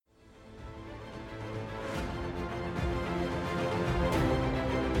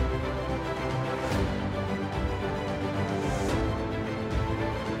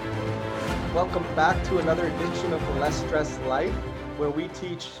welcome back to another edition of The Less Stressed Life, where we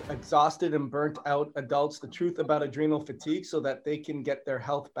teach exhausted and burnt out adults the truth about adrenal fatigue so that they can get their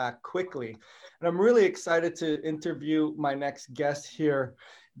health back quickly. And I'm really excited to interview my next guest here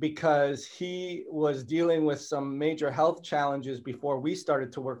because he was dealing with some major health challenges before we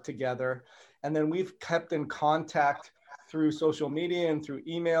started to work together. And then we've kept in contact through social media and through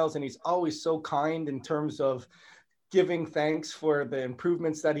emails, and he's always so kind in terms of giving thanks for the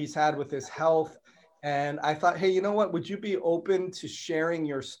improvements that he's had with his health. And I thought, hey, you know what? Would you be open to sharing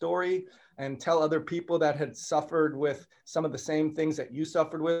your story and tell other people that had suffered with some of the same things that you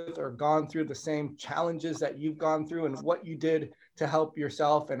suffered with or gone through the same challenges that you've gone through and what you did to help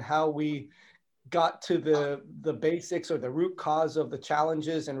yourself and how we got to the basics or the root cause of the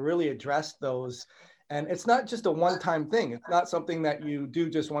challenges and really addressed those. And it's not just a one-time thing. It's not something that you do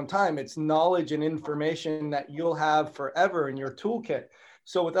just one time. It's knowledge and information that you'll have forever in your toolkit.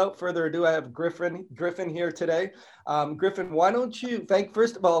 So without further ado, I have Griffin here today. Griffin, why don't you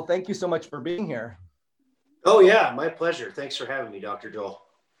first of all, thank you so much for being here. Oh yeah, my pleasure. Thanks for having me, Dr. Joel.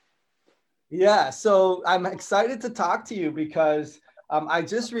 Yeah, so I'm excited to talk to you because I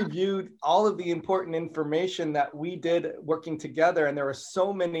just reviewed all of the important information that we did working together, and there were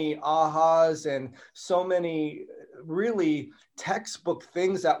so many ahas and so many really textbook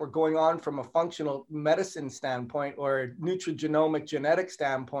things that were going on from a functional medicine standpoint or a nutrigenomic genetic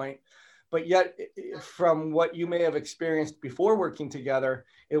standpoint. But yet, from what you may have experienced before working together,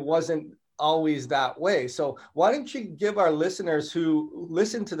 it wasn't always that way. So why don't you give our listeners who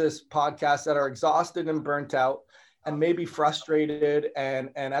listen to this podcast that are exhausted and burnt out and maybe frustrated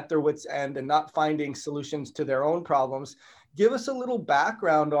and at their wits' end and not finding solutions to their own problems, give us a little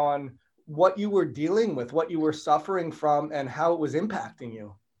background on what you were dealing with, what you were suffering from, and how it was impacting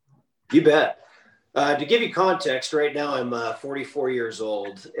you. You bet. To give you context, right now I'm 44 years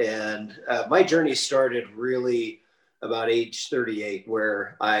old, and my journey started really about age 38,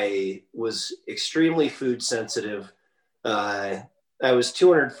 where I was extremely food sensitive. I was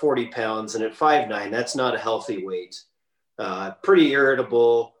 240 pounds, and at 5'9", that's not a healthy weight. Pretty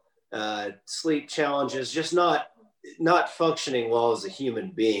irritable, sleep challenges, just not functioning well as a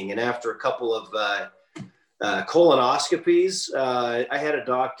human being. And after a couple of colonoscopies, I had a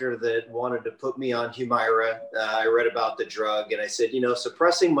doctor that wanted to put me on Humira. I read about the drug, and I said,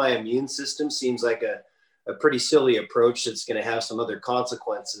 suppressing my immune system seems like a pretty silly approach that's going to have some other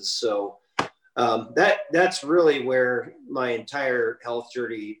consequences. So that's really where my entire health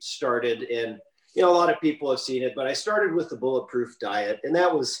journey started. And, a lot of people have seen it, but I started with the Bulletproof diet. And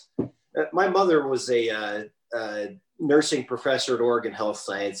that was, my mother was a nursing professor at Oregon Health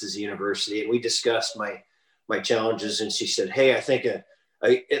Sciences University. And we discussed my challenges. And she said, hey, I think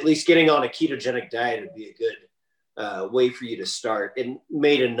at least getting on a ketogenic diet would be a good way for you to start, and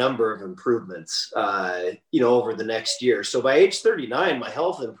made a number of improvements, over the next year. So by age 39, my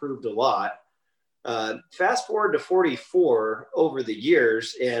health improved a lot. Fast forward to 44 over the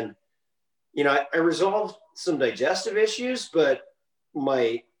years, and I resolved some digestive issues, but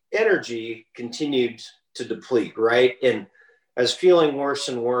my energy continued to deplete, right? And I was feeling worse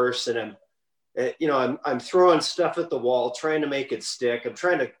and worse, and I'm throwing stuff at the wall, trying to make it stick. I'm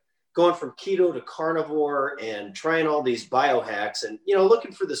going from keto to carnivore and trying all these biohacks, and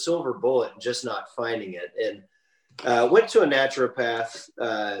looking for the silver bullet and just not finding it. And went to a naturopath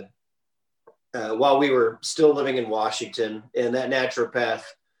while we were still living in Washington, and that naturopath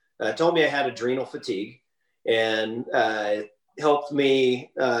told me I had adrenal fatigue, and helped me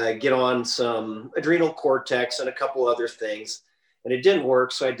get on some adrenal cortex and a couple other things, and it didn't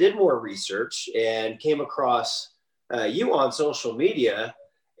work. So I did more research and came across you on social media,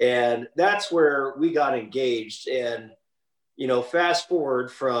 and that's where we got engaged. And fast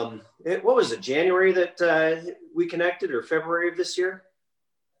forward from, what was it, January that we connected, or February of this year?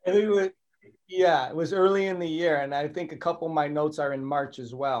 Yeah, it was early in the year, and I think a couple of my notes are in March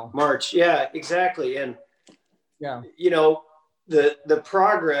as well. March, yeah, exactly. And yeah, the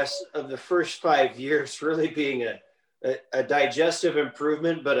progress of the first 5 years really being a digestive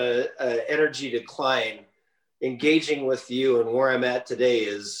improvement, but a energy decline. Engaging with you and where I'm at today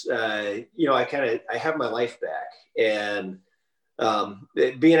is, I have my life back. And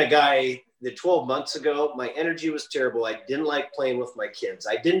being a guy that 12 months ago, my energy was terrible. I didn't like playing with my kids.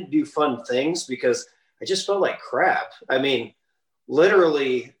 I didn't do fun things because I just felt like crap. I mean,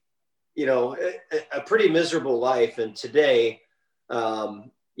 literally, a pretty miserable life. And today,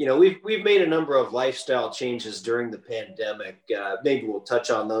 we've made a number of lifestyle changes during the pandemic. Maybe we'll touch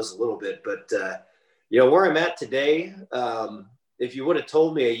on those a little bit, but where I'm at today, if you would have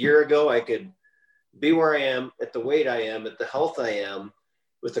told me a year ago I could be where I am, at the weight I am, at the health I am,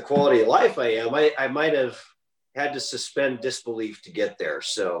 with the quality of life I am, I might have had to suspend disbelief to get there.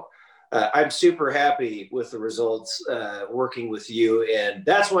 So I'm super happy with the results working with you. And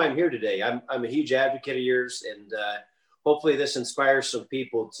that's why I'm here today. I'm a huge advocate of yours, and hopefully this inspires some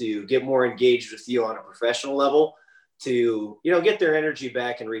people to get more engaged with you on a professional level, to, get their energy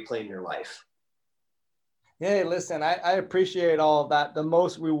back and reclaim their life. Hey, listen, I appreciate all of that. The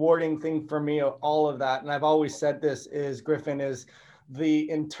most rewarding thing for me of all of that, and I've always said this, is, Griffin, is the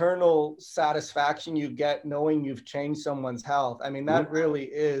internal satisfaction you get knowing you've changed someone's health. I mean, that really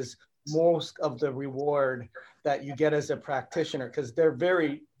is most of the reward that you get as a practitioner, because they're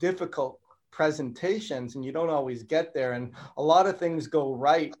very difficult presentations and you don't always get there. And a lot of things go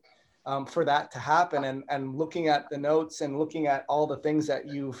right for that to happen. And looking at the notes and looking at all the things that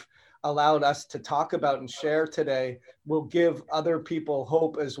you've allowed us to talk about and share today will give other people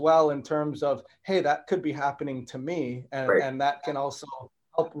hope as well, in terms of, hey, that could be happening to me. And that can also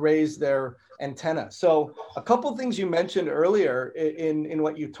help raise their antenna. So a couple things you mentioned earlier in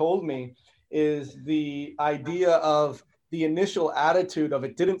what you told me is the idea of the initial attitude of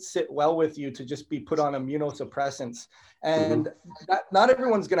it didn't sit well with you to just be put on immunosuppressants. And not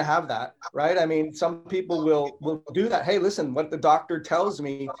everyone's going to have that, right? I mean, some people will do that. Hey, listen, what the doctor tells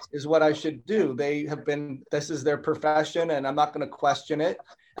me is what I should do. This is their profession, and I'm not going to question it.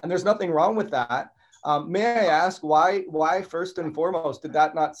 And there's nothing wrong with that. May I ask why first and foremost, did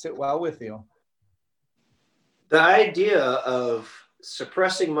that not sit well with you? The idea of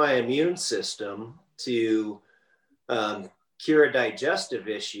suppressing my immune system to cure a digestive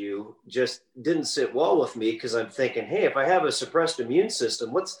issue just didn't sit well with me, because I'm thinking, hey, if I have a suppressed immune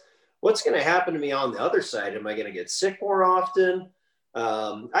system, what's going to happen to me on the other side? Am I going to get sick more often?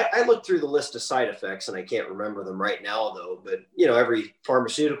 I looked through the list of side effects, and I can't remember them right now though, but every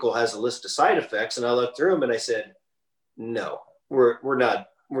pharmaceutical has a list of side effects, and I looked through them and I said, no, we're not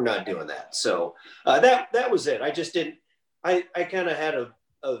doing that. So that was it. I just didn't, I kind of had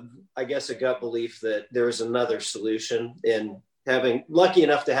I guess a gut belief that there was another solution, and having lucky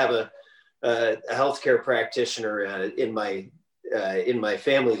enough to have a healthcare practitioner in my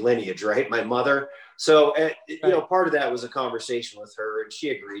family lineage, right? My mother. So, part of that was a conversation with her, and she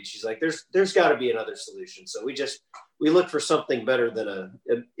agreed. She's like, there's got to be another solution. So we look for something better than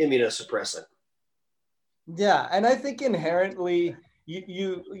an immunosuppressant. Yeah. And I think inherently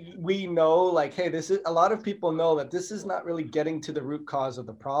we know, like, hey, a lot of people know that this is not really getting to the root cause of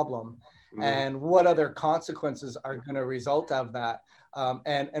the problem, and what other consequences are going to result of that.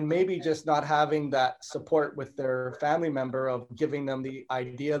 And maybe just not having that support with their family member of giving them the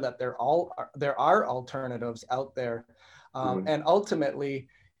idea that there are alternatives out there. And ultimately,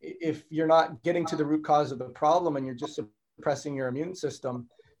 if you're not getting to the root cause of the problem and you're just suppressing your immune system,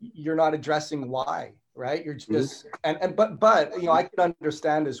 you're not addressing why, right? You're just, but I can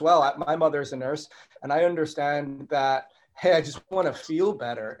understand as well. My mother's a nurse, and I understand that, hey, I just want to feel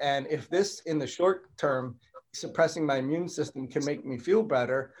better. And if this in the short term, suppressing my immune system can make me feel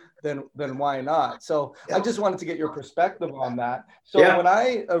better, then why not? So I just wanted to get your perspective on that. So when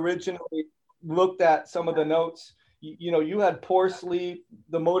I originally looked at some of the notes, you had poor sleep,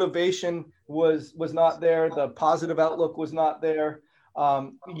 the motivation was not there, the positive outlook was not there.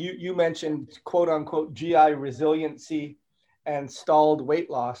 You mentioned quote unquote GI resiliency and stalled weight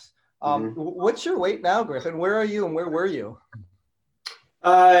loss. What's your weight now, Griffin? Where are you and where were you?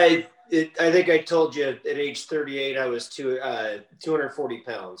 I think I told you at age 38, I was 240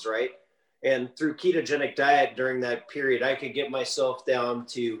 pounds, right? And through ketogenic diet during that period, I could get myself down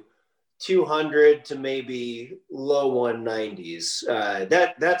to 200 to maybe low 190s.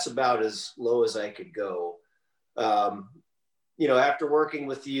 That's about as low as I could go. After working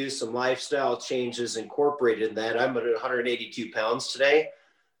with you, some lifestyle changes incorporated in that, I'm at 182 pounds today.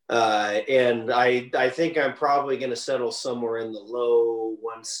 And I think I'm probably going to settle somewhere in the low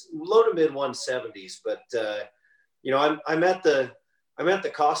to mid 170s. But, I'm at the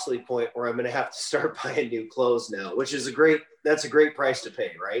costly point where I'm going to have to start buying new clothes now, which is that's a great price to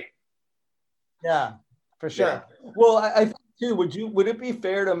pay, right? Yeah, for sure. Yeah. Well, I think too, would it be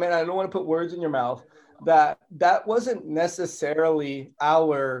fair to, man, I don't want to put words in your mouth, that wasn't necessarily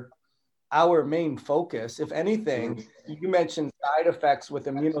our main focus. If anything, you mentioned side effects with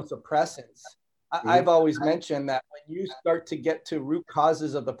immunosuppressants. I've always mentioned that when you start to get to root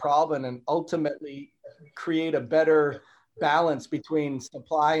causes of the problem and ultimately create a better balance between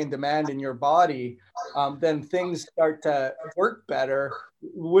supply and demand in your body, then things start to work better.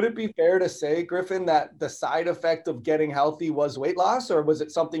 Would it be fair to say, Griffin, that the side effect of getting healthy was weight loss, or was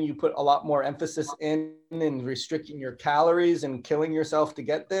it something you put a lot more emphasis in restricting your calories and killing yourself to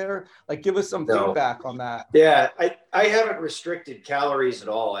get there? Like, give us some feedback on that. Yeah, I haven't restricted calories at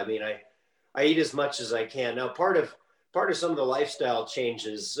all. I mean, I eat as much as I can. Now, part of some of the lifestyle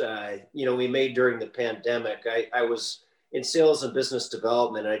changes, we made during the pandemic, I was in sales and business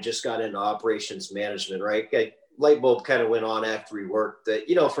development. I just got into operations management, right? Light bulb kind of went on after we worked that,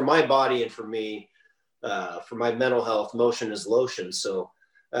 for my body and for me, for my mental health, motion is lotion. So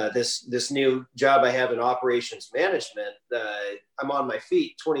this new job I have in operations management, I'm on my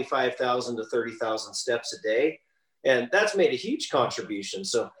feet 25,000 to 30,000 steps a day. And that's made a huge contribution.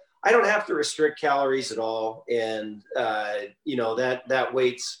 So I don't have to restrict calories at all. And, that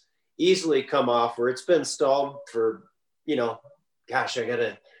weight's easily come off where it's been stalled for, gosh, I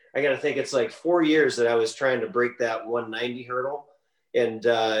gotta think it's like 4 years that I was trying to break that 190 hurdle. And,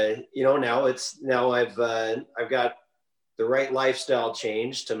 now I've got the right lifestyle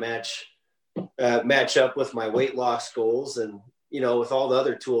change to match up with my weight loss goals. And, with all the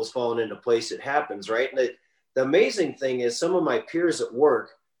other tools falling into place, it happens, right? And the amazing thing is some of my peers at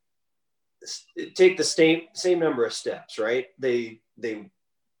work take the same number of steps, right? They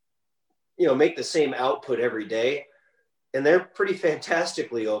make the same output every day, and they're pretty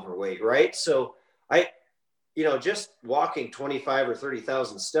fantastically overweight, right? So just walking 25 or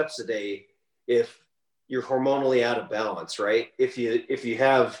 30,000 steps a day, if you're hormonally out of balance, right? If you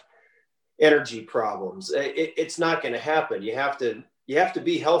have energy problems, it's not going to happen. You have to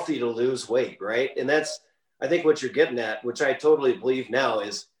be healthy to lose weight, right? And that's, I think, what you're getting at, which I totally believe now,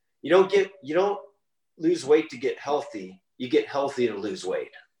 is you don't lose weight to get healthy. You get healthy to lose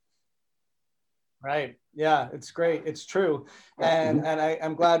weight. Right. Yeah, it's great. It's true. And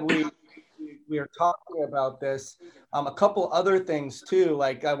I'm glad we are talking about this. A couple other things too,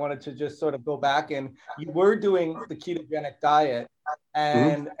 like I wanted to just sort of go back, and you were doing the ketogenic diet,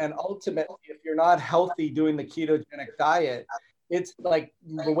 and ultimately, if you're not healthy doing the ketogenic diet, it's like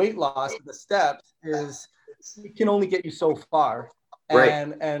the weight loss, the steps it can only get you so far.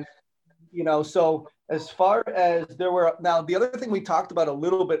 Right. And so as far as now, the other thing we talked about a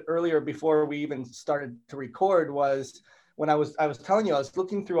little bit earlier before we even started to record was when I was telling you, I was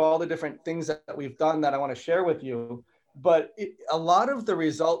looking through all the different things that we've done that I want to share with you, but a lot of the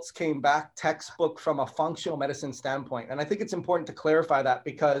results came back textbook from a functional medicine standpoint. And I think it's important to clarify that,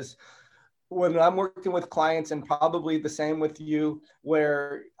 because when I'm working with clients, and probably the same with you,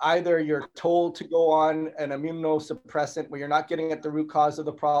 where either you're told to go on an immunosuppressant where you're not getting at the root cause of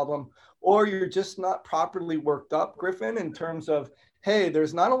the problem, or you're just not properly worked up, Griffin, in terms of, hey,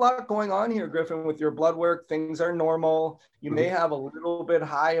 there's not a lot going on here, Griffin, with your blood work. Things are normal. You may have a little bit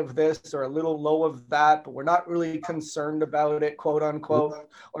high of this or a little low of that, but we're not really concerned about it, quote unquote.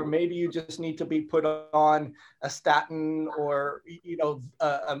 Or maybe you just need to be put on a statin or,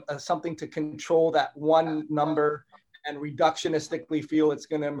 something to control that one number, and reductionistically feel it's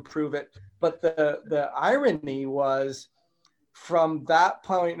going to improve it. But the irony was, from that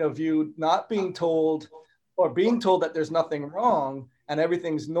point of view, not being told, or being told that there's nothing wrong and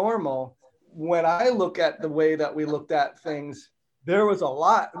everything's normal, when I look at the way that we looked at things, there was a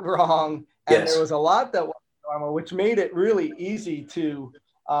lot wrong, and There was a lot that was normal, which made it really easy to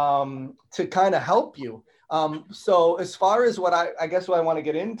kind of help you. So as far as what I guess what I want to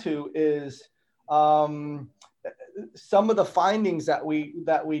get into is some of the findings that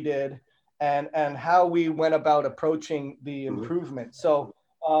we did, and how we went about approaching the improvement. So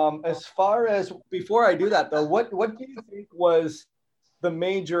as far as, before I do that though, what do you think was the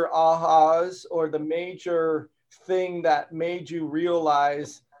major ahas, or the major thing that made you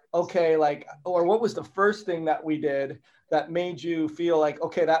realize, okay, or what was the first thing that we did that made you feel like,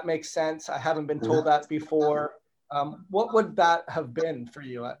 okay, that makes sense, I haven't been told that before? What would that have been for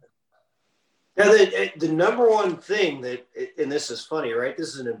you? Now, the number one thing that, and this is funny, right?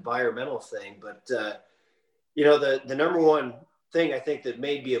 This is an environmental thing, but the number one thing I think that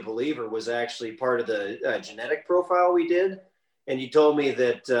made me a believer was actually part of the genetic profile we did. And you told me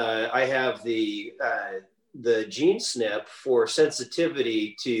that I have the gene SNP for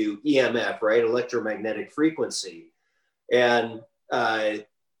sensitivity to EMF, right? Electromagnetic frequency. And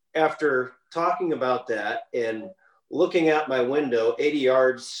after talking about that and looking out my window, 80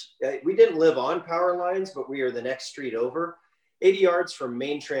 yards, we didn't live on power lines, but we are the next street over, 80 yards from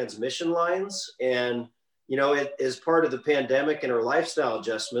main transmission lines. And as part of the pandemic and our lifestyle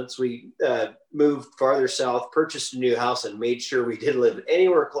adjustments, we moved farther south, purchased a new house, and made sure we didn't live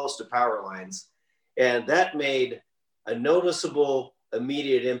anywhere close to power lines. And that made a noticeable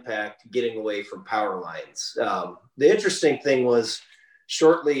immediate impact getting away from power lines. The interesting thing was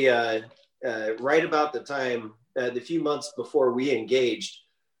shortly, right about the time, the few months before we engaged,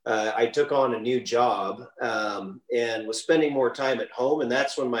 I took on a new job and was spending more time at home. And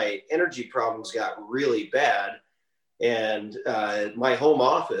that's when my energy problems got really bad. And my home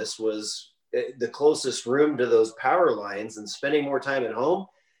office was the closest room to those power lines, and spending more time at home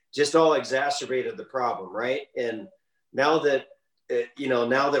just all exacerbated the problem, right? And now that,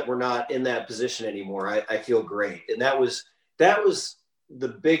 now that we're not in that position anymore, I feel great. And that was the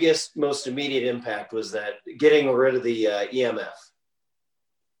biggest, most immediate impact, was that getting rid of the EMF.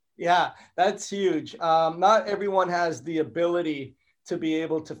 Yeah, that's huge. Not everyone has the ability to be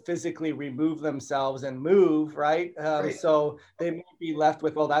able to physically remove themselves and move, right? Right. So they may be left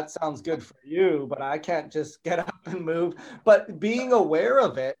with, well, that sounds good for you, but I can't just get up and move. But being aware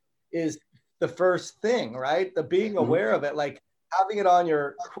of it is the first thing, right? The being aware of it, like having it on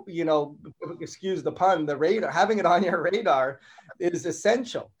your, excuse the pun, the radar, having it on your radar is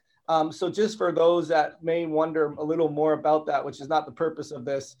essential. So just for those that may wonder a little more about that, which is not the purpose of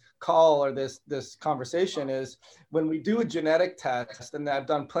this call or this conversation, is when we do a genetic test, and I've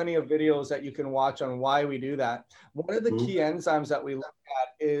done plenty of videos that you can watch on why we do that. One of the key enzymes that we look at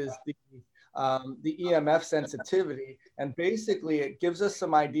is the EMF sensitivity. And basically it gives us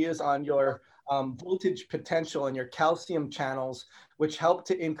some ideas on your voltage potential and your calcium channels, which help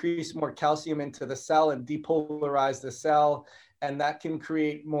to increase more calcium into the cell and depolarize the cell. And that can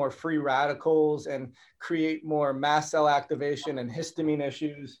create more free radicals and create more mast cell activation and histamine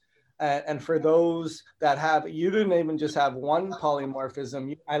issues. And for those that have, you didn't even just have one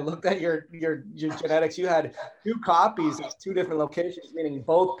polymorphism. I looked at your genetics. You had 2 copies of 2 different locations, meaning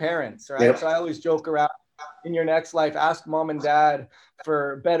both parents, right? Yep. So I always joke around, in your next life, ask mom and dad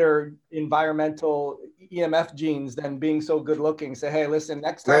for better environmental EMF genes than being so good looking. Say, hey, listen,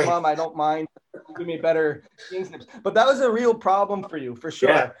 next time, mom, I don't mind. Give me better gene snips. But that was a real problem for you, for sure.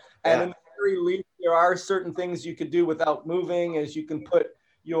 Yeah. And in the very least, there are certain things you could do without moving, is you can put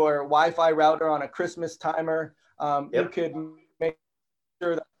your Wi-Fi router on a Christmas timer. You could make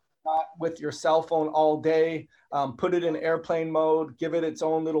sure that you're not with your cell phone all day. Put it in airplane mode, give it its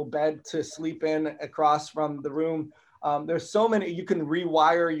own little bed to sleep in across from the room. There's so many, you can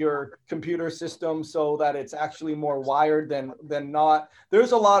rewire your computer system so that it's actually more wired than not.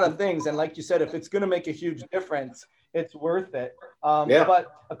 There's a lot of things. And like you said, if it's going to make a huge difference, it's worth it. But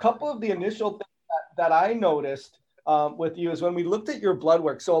a couple of the initial things that I noticed with you is when we looked at your blood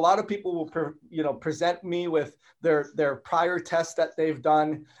work. So a lot of people will, present me with their prior tests that they've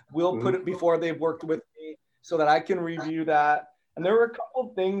done. We'll put it before they've worked with me so that I can review that. And there were a couple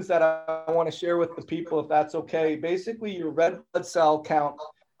of things that I want to share with the people, if that's okay. Basically, your red blood cell count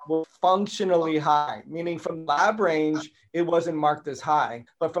was functionally high, meaning from lab range, it wasn't marked as high.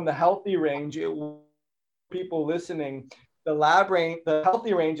 But from the healthy range, people listening, the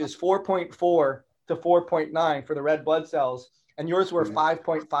healthy range is 4.4 to 4.9 for the red blood cells. And yours were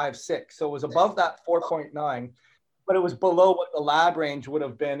 5.56. So it was above that 4.9. But it was below what the lab range would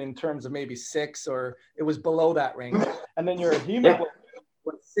have been in terms of maybe 6, or it was below that range. And then your hemoglobin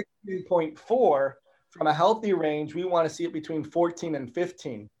was 16.4. From a healthy range, we want to see it between 14 and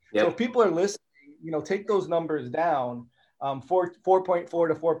 15. So if people are listening, take those numbers down, 4.4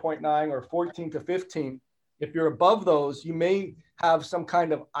 to 4.9 or 14 to 15. If you're above those, you may have some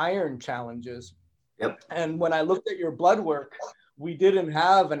kind of iron challenges. And when I looked at your blood work, we didn't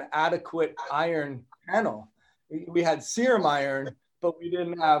have an adequate iron panel. We had serum iron, but we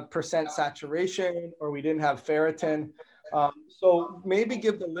didn't have percent saturation, or we didn't have ferritin. So maybe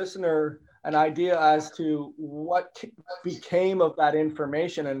give the listener an idea as to what became of that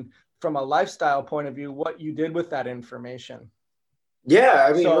information, and from a lifestyle point of view, what you did with that information. Yeah,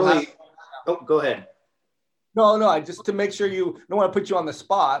 I mean, really. Go ahead. No, I just to make sure don't want to put you on the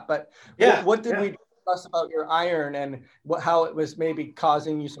spot, but what did we discuss about your iron and how it was maybe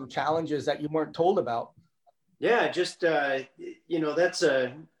causing you some challenges that you weren't told about? Yeah, just, that's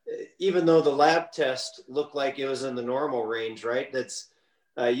even though the lab test looked like it was in the normal range, right? That's,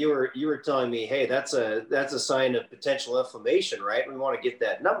 you were telling me, hey, that's a sign of potential inflammation, right? We want to get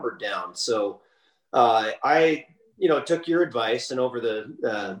that number down. So I took your advice, and over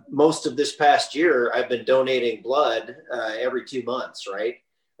the most of this past year, I've been donating blood every 2 months, right?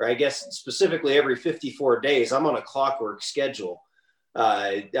 Or I guess specifically every 54 days. I'm on a clockwork schedule.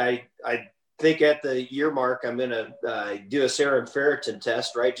 I think at the year mark, I'm going to do a serum ferritin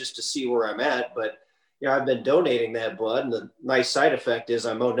test, right? Just to see where I'm at. But, I've been donating that blood, and the nice side effect is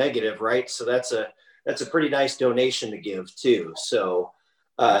I'm O negative, right? So that's a pretty nice donation to give too. So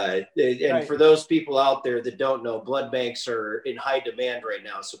And for those people out there that don't know, blood banks are in high demand right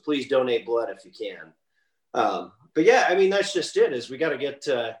now. So please donate blood if you can. But yeah, I mean, that's just it, is we got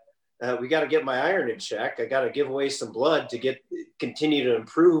to get my iron in check. I got to give away some blood to continue to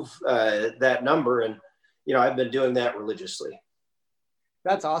improve that number. And, you know, I've been doing that religiously.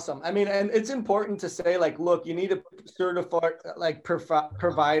 That's awesome. I mean, and it's important to say, like, look, you need a certified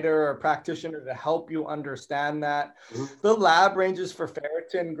provider or practitioner to help you understand that. Mm-hmm. The lab ranges for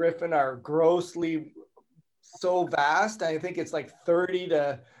ferritin, Griffin, are grossly so vast. I think it's like 30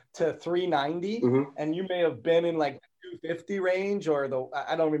 to 390. Mm-hmm. And you may have been in like 250 range, or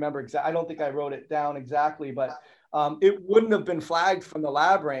I don't remember exactly. I don't think I wrote it down exactly, but it wouldn't have been flagged from the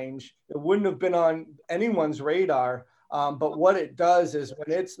lab range. It wouldn't have been on anyone's radar. But what it does is,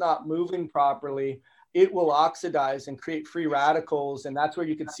 when it's not moving properly, it will oxidize and create free radicals. And that's where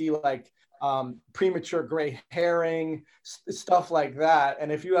you can see like premature gray herring, stuff like that.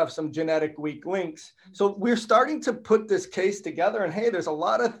 And if you have some genetic weak links. So we're starting to put this case together, and hey, there's a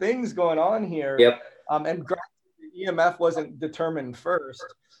lot of things going on here. Yep. And the EMF wasn't determined first.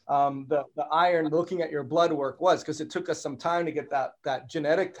 The iron, looking at your blood work, was, because it took us some time to get that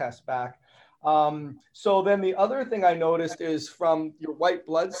genetic test back. So then the other thing I noticed is, from your white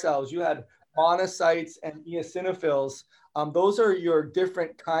blood cells, you had monocytes and eosinophils. Those are your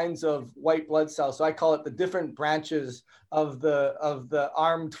different kinds of white blood cells. So I call it the different branches of the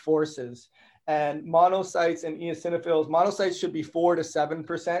armed forces. And monocytes and eosinophils, monocytes should be 4 to 7%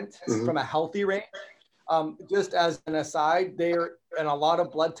 mm-hmm. from a healthy range. Just as an aside, they're in a lot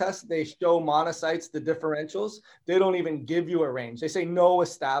of blood tests, they show monocytes, the differentials. They don't even give you a range. They say no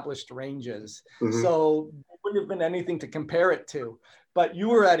established ranges. Mm-hmm. So there wouldn't have been anything to compare it to. But you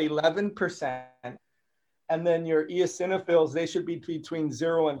were at 11%. And then your eosinophils, they should be between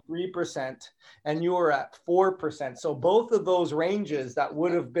 0 and 3%. And you were at 4%. So both of those ranges that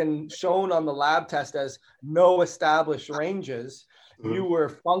would have been shown on the lab test as no established ranges, you were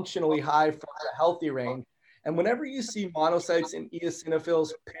functionally high from the healthy range. And whenever you see monocytes and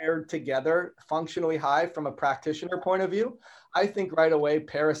eosinophils paired together, functionally high from a practitioner point of view, I think right away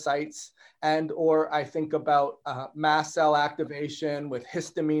parasites, or I think about mast cell activation with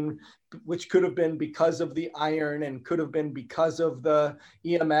histamine, which could have been because of the iron and could have been because of the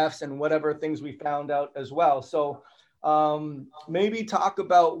EMFs and whatever things we found out as well. So maybe talk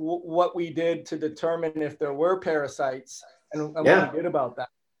about what we did to determine if there were parasites. And what we did about that.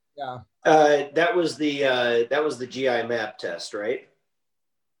 Yeah. That was the GI map test, right?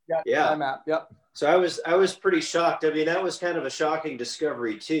 Yeah. GI map. Yep. So I was pretty shocked. I mean, that was kind of a shocking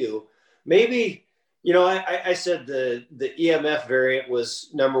discovery too. Maybe, you know, I said the EMF variant was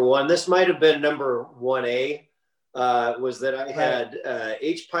number 1. This might have been number 1A. Was that I had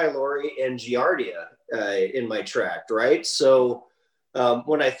H. pylori and Giardia in my tract, right? So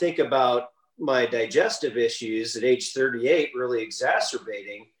when I think about my digestive issues at age 38 really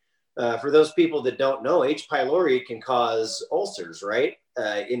exacerbating, for those people that don't know, H. pylori can cause ulcers, right,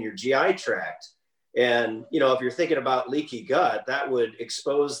 in your GI tract. And, you know, if you're thinking about leaky gut, that would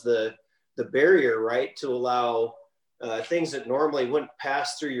expose the barrier, right, to allow things that normally wouldn't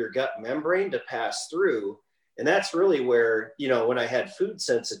pass through your gut membrane to pass through. And that's really where, you know, when I had food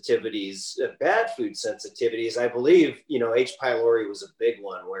sensitivities, bad food sensitivities, I believe, you know, H. pylori was a big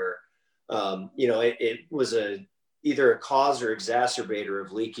one where, you know, it was either a cause or exacerbator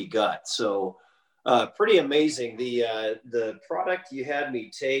of leaky gut. So pretty amazing. The product you had me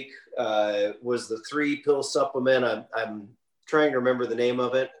take was the 3-pill supplement. I'm trying to remember the name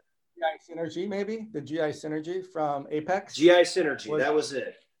of it. GI Synergy, maybe? The GI Synergy from Apex? GI Synergy, that was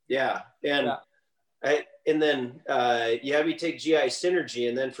it. Yeah. And and then you had me take GI Synergy.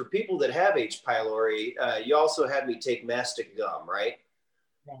 And then for people that have H. pylori, you also had me take mastic gum, right?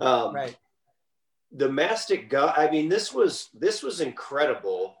 Right. The mastic gum, I mean, this was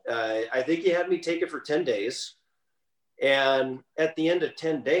incredible. I think you had me take it for 10 days. And at the end of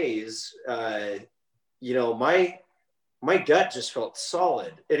 10 days, you know, my gut just felt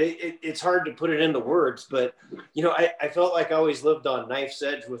solid. It's hard to put it into words, but, you know, I felt like I always lived on knife's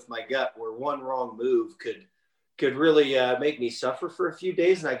edge with my gut, where one wrong move could really make me suffer for a few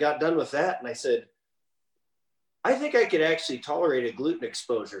days. And I got done with that. And I said, I think I could actually tolerate a gluten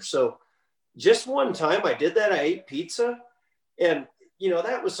exposure. So just one time I did that. I ate pizza, and, you know,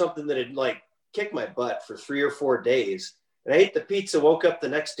 that was something that had like kicked my butt for 3 or 4 days. And I ate the pizza, woke up the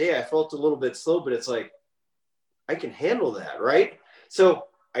next day. I felt a little bit slow, but it's like, I can handle that. Right. So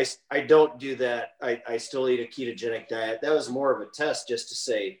I don't do that. I still eat a ketogenic diet. That was more of a test just to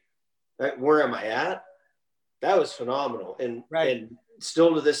say, where am I at? That was phenomenal. And, and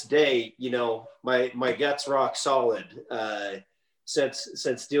still to this day, you know, my gut's rock solid.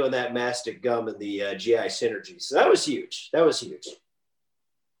 since doing that mastic gum and the GI synergy. So that was huge. That was huge.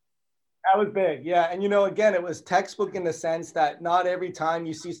 That was big. Yeah. And, again, it was textbook in the sense that not every time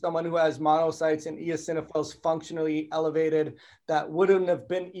you see someone who has monocytes and eosinophils functionally elevated, that wouldn't have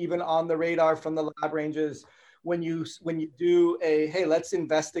been even on the radar from the lab ranges. When you do hey, let's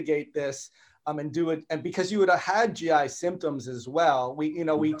investigate this and do it. And because you would have had GI symptoms as well,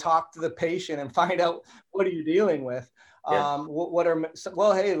 we talk to the patient and find out, what are you dealing with? Yeah.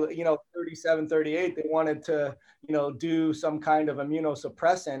 Hey, 37, 38, they wanted to, do some kind of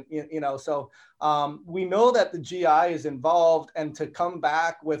immunosuppressant, so we know that the GI is involved, and to come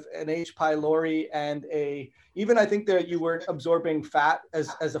back with an H. pylori and even I think that you weren't absorbing fat as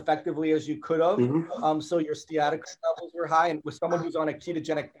effectively as you could have. Mm-hmm. So your steatotic levels were high, and with someone who's on a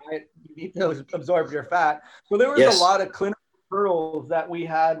ketogenic diet, you need to absorb your fat. So there was a lot of clinical hurdles that we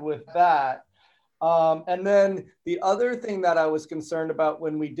had with that. And then the other thing that I was concerned about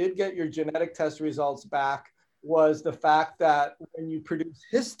when we did get your genetic test results back was the fact that when you produce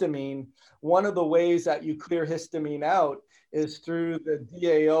histamine, one of the ways that you clear histamine out is through the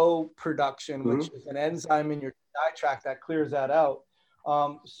DAO production, which is an enzyme in your GI tract that clears that out.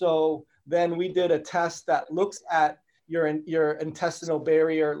 So then we did a test that looks at your intestinal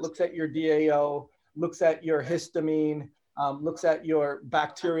barrier, looks at your DAO, looks at your histamine, looks at your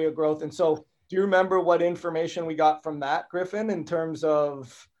bacteria growth. And so do you remember what information we got from that, Griffin, in terms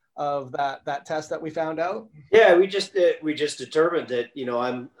of that test that we found out? Yeah, we just determined that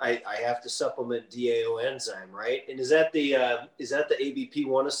I have to supplement DAO enzyme, right? And is that the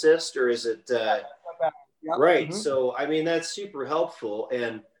ABP1 assist, or is it right? Mm-hmm. So I mean, that's super helpful.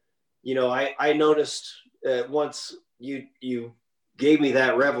 And I noticed once you gave me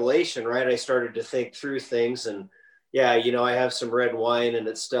that revelation, right, I started to think through things. And yeah, I have some red wine and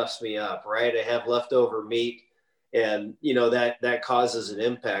it stuffs me up, right? I have leftover meat, and that causes an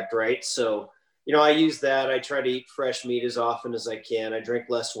impact, right? So I use that. I try to eat fresh meat as often as I can. I drink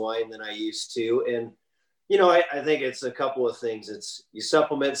less wine than I used to. And I think it's a couple of things. It's you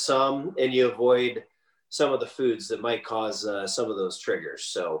supplement some and you avoid some of the foods that might cause some of those triggers.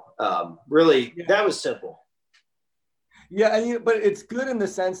 So really, that was simple. Yeah, but it's good in the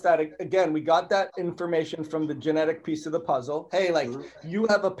sense that, again, we got that information from the genetic piece of the puzzle. Hey, you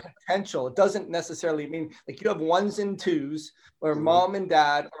have a potential. It doesn't necessarily mean you have ones and twos, or mom and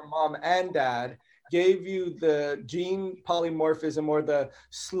dad or mom and dad gave you the gene polymorphism or the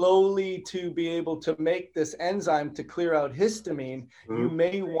slowly to be able to make this enzyme to clear out histamine. You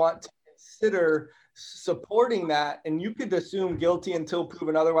may want to consider supporting that, and you could assume guilty until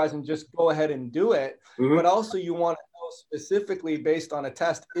proven otherwise and just go ahead and do it. But also you want to specifically based on a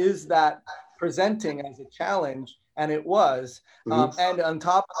test, is that presenting as a challenge? And it was. And on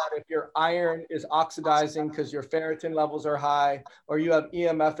top of that, if your iron is oxidizing because your ferritin levels are high, or you have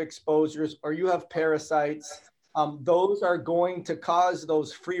EMF exposures, or you have parasites, those are going to cause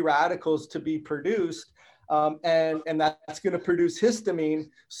those free radicals to be produced. And that's going to produce histamine.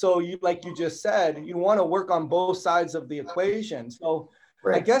 So like you just said, you want to work on both sides of the equation. So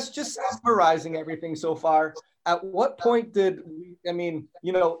I guess just summarizing everything so far, at what point in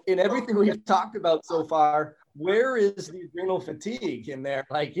everything we've talked about so far, where is the adrenal fatigue in there?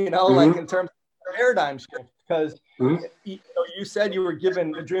 In terms of paradigm shift, because you said you were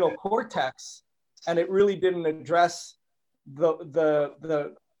given adrenal cortex and it really didn't address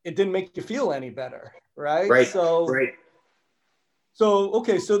it didn't make you feel any better, right? Right. So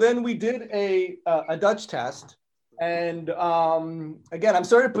then we did a Dutch test. And again, I'm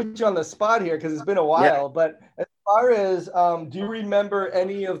sorry to put you on the spot here because it's been a while, but as far as, do you remember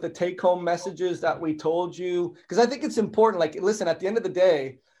any of the take-home messages that we told you? Because I think it's important. Listen, at the end of the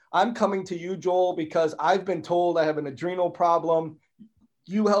day, I'm coming to you, Joel, because I've been told I have an adrenal problem.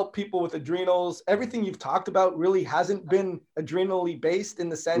 You help people with adrenals. Everything you've talked about really hasn't been adrenally based in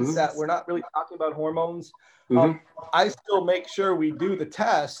the sense that we're not really talking about hormones. I still make sure we do the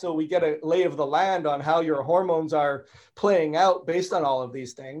test so we get a lay of the land on how your hormones are playing out based on all of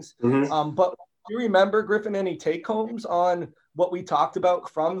these things. But do you remember, Griffin, any take homes on what we talked about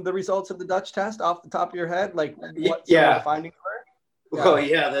from the results of the Dutch test off the top of your head? What some of the findings were? Well,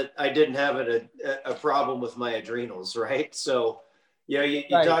 that I didn't have a problem with my adrenals, right? So, you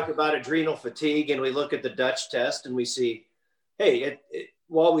talk about adrenal fatigue, and we look at the Dutch test and we see, hey,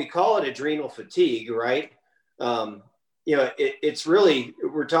 while we call it adrenal fatigue, right? It's really,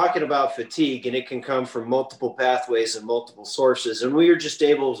 we're talking about fatigue, and it can come from multiple pathways and multiple sources. And we were just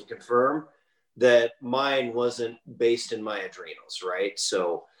able to confirm that mine wasn't based in my adrenals, right?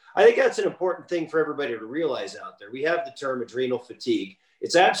 So I think that's an important thing for everybody to realize out there. We have the term adrenal fatigue.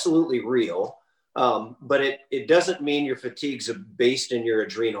 It's absolutely real. But it doesn't mean your fatigue's based in your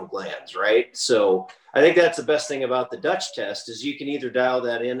adrenal glands, right? So I think that's the best thing about the Dutch test is you can either dial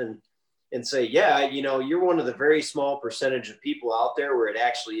that in and say, yeah, you know, you're one of the very small percentage of people out there where it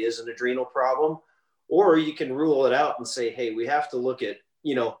actually is an adrenal problem, or you can rule it out and say, hey, we have to look at,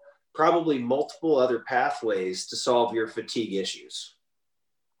 you know, probably multiple other pathways to solve your fatigue issues.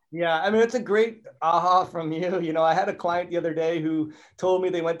 Yeah, I mean, it's a great aha from you. You know, I had a client the other day who told me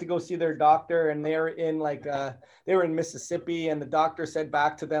they went to go see their doctor and they're in they were in Mississippi, and the doctor said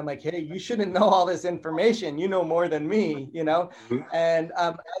back to them like, hey, you shouldn't know all this information. You know more than me, you know? Mm-hmm. And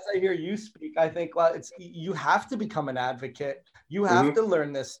as I hear you speak, I think, well, you have to become an advocate. You have mm-hmm. to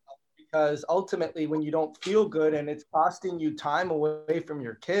learn this stuff, because ultimately when you don't feel good and it's costing you time away from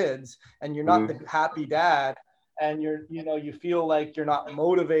your kids and you're not mm-hmm. the happy dad, and you feel like you're not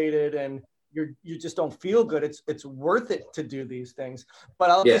motivated and you just don't feel good, it's worth it to do these things.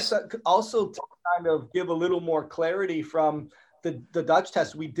 But I'll yes. just also to kind of give a little more clarity from the Dutch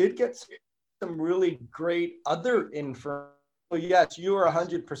test, we did get some really great other info. Yes, you are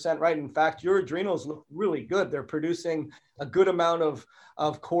 100% right. In fact, your adrenals look really good. They're producing a good amount of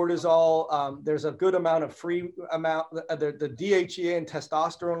cortisol. There's a good amount of free amount. The DHEA and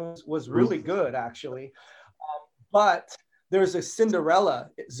testosterone was really good, actually. But there's a Cinderella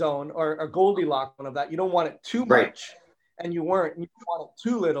zone or a Goldilocks one of that. You don't want it too much and you weren't. You don't want it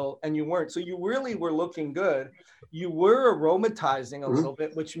too little and you weren't. So you really were looking good. You were aromatizing a little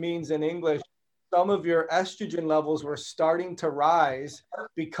bit, which means in English, some of your estrogen levels were starting to rise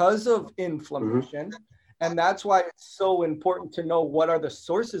because of inflammation. And that's why it's so important to know what are the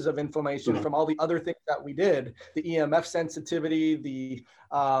sources of inflammation from all the other things that we did, the EMF sensitivity, the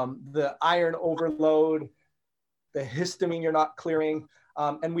iron overload, the histamine you're not clearing.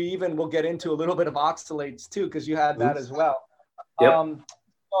 And we even will get into a little bit of oxalates too, because you had that as well. Yep.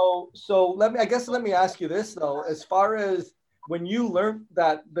 So let me ask you this though, as far as when you learned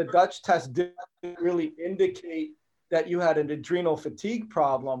that the Dutch test didn't really indicate that you had an adrenal fatigue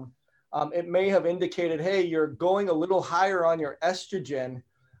problem, it may have indicated, hey, you're going a little higher on your estrogen.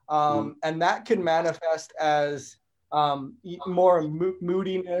 And that can manifest as more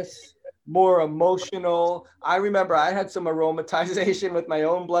moodiness, more emotional. I remember I had some aromatization with my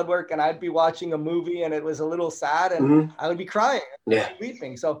own blood work, and I'd be watching a movie and it was a little sad and I would be crying,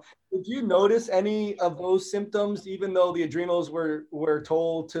 weeping. So did you notice any of those symptoms, even though the adrenals were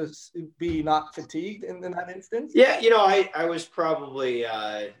told to be not fatigued in that instance? Yeah, I was probably,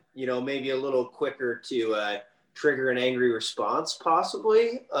 maybe a little quicker to trigger an angry response,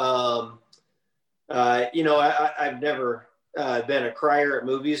 possibly. I've never been a crier at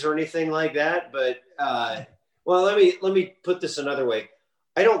movies or anything like that, but let me put this another way.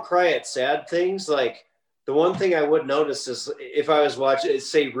 I don't cry at sad things. Like the one thing I would notice is if I was watching,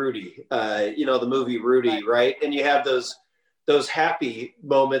 say Rudy, the movie Rudy, right? And you have those happy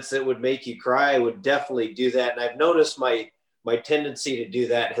moments that would make you cry. I would definitely do that, and I've noticed my tendency to do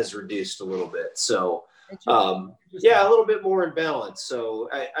that has reduced a little bit. So a little bit more in balance. So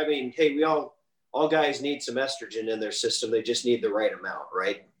I mean, hey, we all guys need some estrogen in their system. They just need the right amount,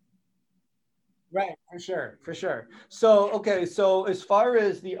 right? Right, for sure. So as far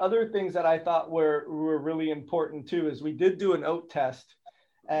as the other things that I thought were really important too, is we did do an OAT test,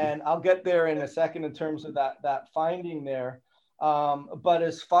 and I'll get there in a second in terms of that finding there. But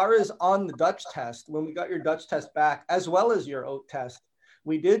as far as on the Dutch test, when we got your Dutch test back, as well as your OAT test,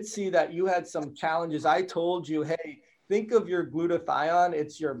 we did see that you had some challenges. I told you, hey, think of your glutathione.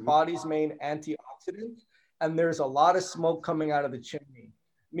 It's your body's main antioxidant. And there's a lot of smoke coming out of the chimney,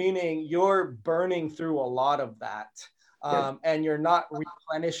 meaning you're burning through a lot of that and you're not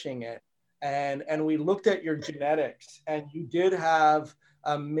replenishing it. And we looked at your genetics, and you did have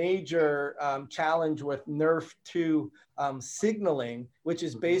a major challenge with NRF2 signaling, which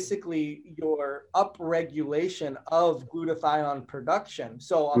is basically your upregulation of glutathione production.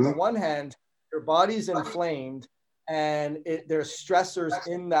 So on the one hand, your body's inflamed, and there's stressors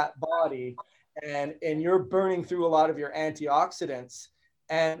in that body, and you're burning through a lot of your antioxidants,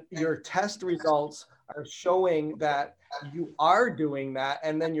 and your test results are showing that you are doing that.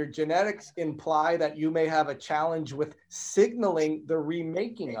 And then your genetics imply that you may have a challenge with signaling the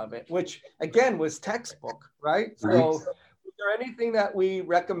remaking of it, which again was textbook, right? So was there anything that we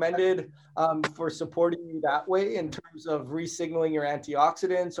recommended for supporting you that way in terms of resignaling your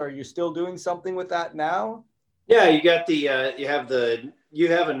antioxidants? Are you still doing something with that now? Yeah, you got you have a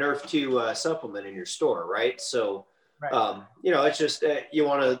NRF2 supplement in your store, right? So, it's just you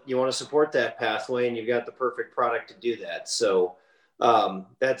want to support that pathway, and you've got the perfect product to do that. So,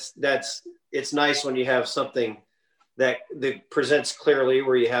 it's nice when you have something that presents clearly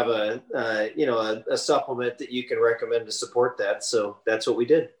where you have a supplement that you can recommend to support that. So that's what we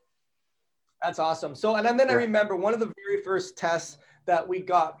did. That's awesome. So, and then I remember one of the very first tests that we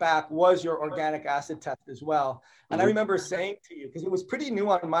got back was your organic acid test as well. And I remember saying to you, because it was pretty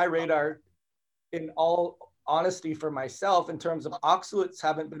new on my radar, in all honesty for myself, in terms of oxalates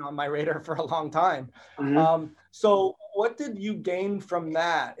haven't been on my radar for a long time. So what did you gain from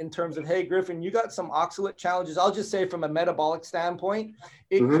that in terms of, hey, Griffin, you got some oxalate challenges? I'll just say from a metabolic standpoint,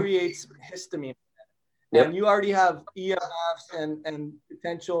 it creates histamine. And you already have EMFs and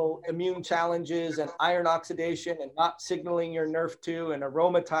potential immune challenges and iron oxidation and not signaling your NRF2 and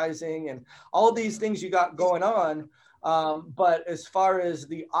aromatizing and all these things you got going on. But as far as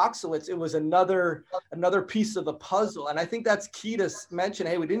the oxalates, it was another piece of the puzzle. And I think that's key to mention,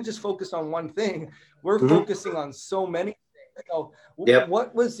 hey, we didn't just focus on one thing. We're focusing on so many things. So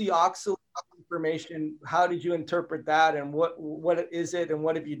what was the oxalate information? How did you interpret that? And what is it? And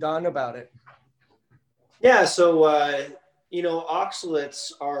what have you done about it? Yeah, so,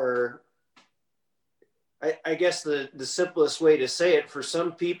 oxalates are, I guess the simplest way to say it, for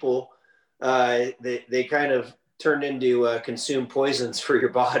some people, they kind of turn into consume poisons for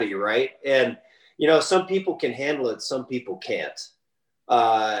your body, right? And, some people can handle it, some people can't.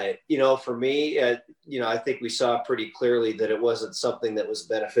 For me, I think we saw pretty clearly that it wasn't something that was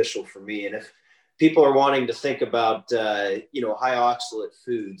beneficial for me. And if people are wanting to think about, high oxalate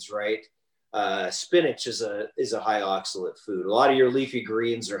foods, right? Spinach is a high oxalate food. A lot of your leafy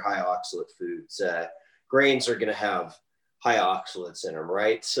greens are high oxalate foods. Grains are going to have high oxalates in them,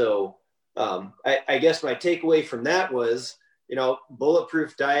 right? So I guess my takeaway from that was,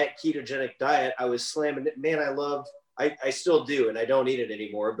 bulletproof diet, ketogenic diet. I was slamming it. Man, I still do, and I don't eat it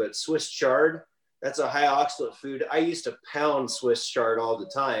anymore, but Swiss chard, that's a high oxalate food. I used to pound Swiss chard all the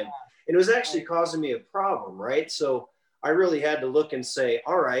time, and it was actually causing me a problem, right? So I really had to look and say,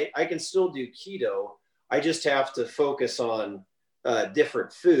 all right, I can still do keto. I just have to focus on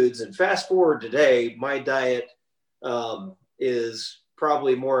different foods. And fast forward today, my diet is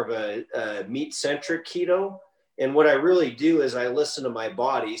probably more of a meat-centric keto. And what I really do is I listen to my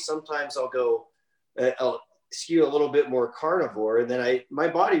body. Sometimes I'll skew a little bit more carnivore, and then my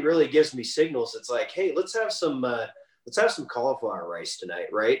body really gives me signals. It's like, hey, let's have some cauliflower rice tonight,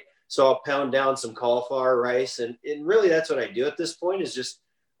 right? So I'll pound down some cauliflower rice. And really that's what I do at this point, is just,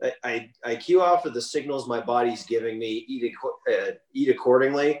 I cue off of the signals my body's giving me, eat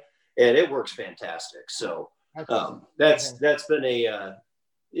accordingly. And it works fantastic. So that's been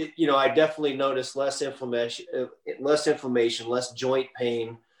I definitely noticed less inflammation, less joint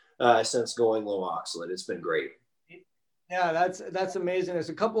pain since going low oxalate. It's been great. Yeah, that's amazing. There's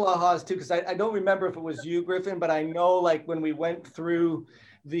a couple of ahas too, because I don't remember if it was you, Griffin, but I know like when we went through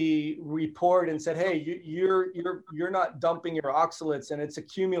the report and said, hey, you're not dumping your oxalates and it's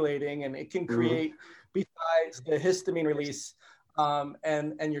accumulating, and it can create, besides the histamine release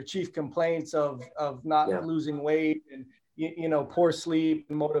and your chief complaints of not losing weight and poor sleep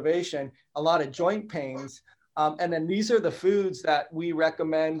and motivation, a lot of joint pains. And then these are the foods that we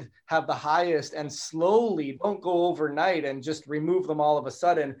recommend have the highest, and slowly, don't go overnight and just remove them all of a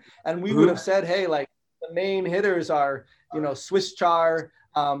sudden. And we would have said, hey, like the main hitters are, Swiss chard,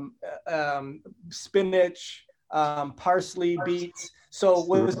 spinach, parsley, beets. So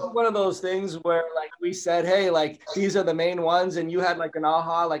was it one of those things where like we said, hey, like these are the main ones, and you had like an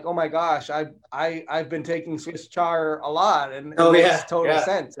aha, like, oh my gosh, I've been taking Swiss chard a lot, and it makes total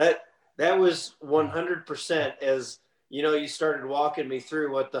sense. That was 100%. As you started walking me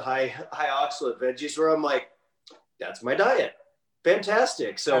through what the high oxalate veggies were. I'm like, that's my diet.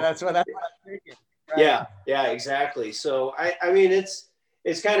 Fantastic. So that's what I'm thinking. Right? Yeah, exactly. So I mean, it's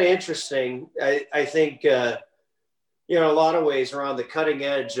kind of interesting. I think, in a lot of ways we're on the cutting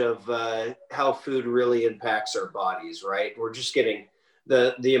edge of how food really impacts our bodies, right? We're just getting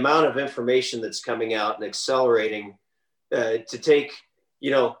the amount of information that's coming out and accelerating to take,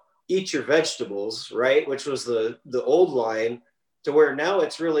 eat your vegetables, right? Which was the old line, to where now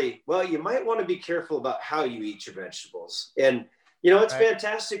it's really, well, you might want to be careful about how you eat your vegetables. And, it's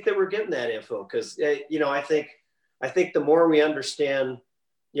fantastic that we're getting that info, because, I think the more we understand,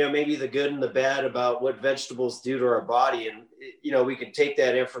 maybe the good and the bad about what vegetables do to our body, and, we can take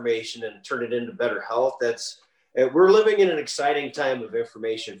that information and turn it into better health. We're living in an exciting time of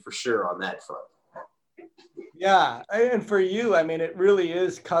information for sure on that front. Yeah. And for you, I mean, it really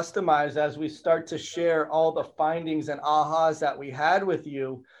is customized as we start to share all the findings and ahas that we had with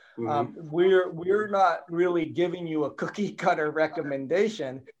you. We're not really giving you a cookie cutter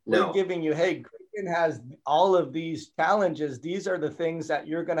recommendation. We're giving you, hey, great vegan has all of these challenges. These are the things that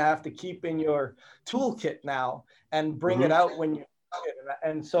you're going to have to keep in your toolkit now and bring it out when you need it.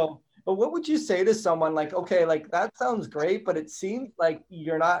 And so, but what would you say to someone like, okay, like that sounds great, but it seems like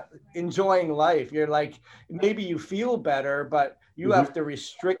you're not enjoying life. You're like, maybe you feel better, but you have to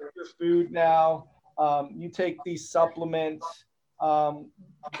restrict your food now. You take these supplements.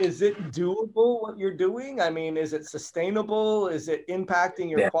 Is it doable what you're doing? I mean, is it sustainable? Is it impacting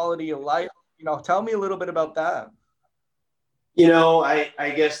your quality of life? Tell me a little bit about that.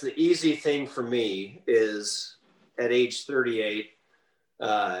 I guess the easy thing for me is at age 38,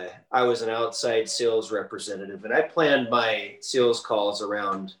 I was an outside sales representative, and I planned my sales calls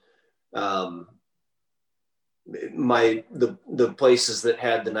around the places that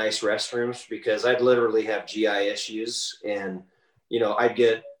had the nice restrooms, because I'd literally have GI issues, and I'd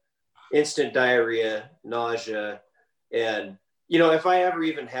get instant diarrhea, nausea, and if I ever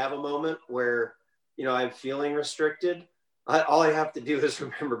even have a moment where I'm feeling restricted, all I have to do is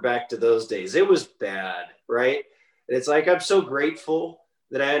remember back to those days. It was bad, right? And it's like, I'm so grateful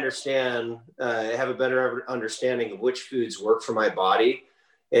that I understand, have a better understanding of which foods work for my body.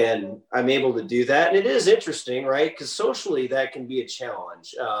 And I'm able to do that. And it is interesting, right? Because socially, that can be a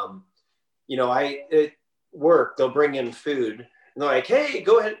challenge. At work, they'll bring in food and they're like, hey,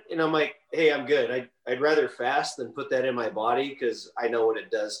 go ahead. And I'm like, hey, I'm good. I'd rather fast than put that in my body because I know what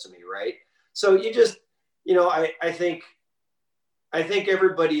it does to me, right? So you just, I think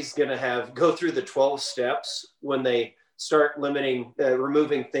everybody's going to go through the 12 steps when they start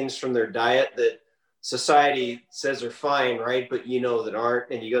removing things from their diet that society says are fine, right? But that aren't.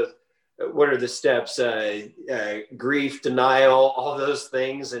 And you go, what are the steps? Grief, denial, all those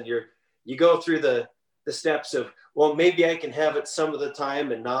things. And you go through the steps of, well, maybe I can have it some of the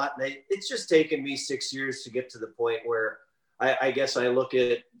time and not. And it's just taken me 6 years to get to the point where I guess I look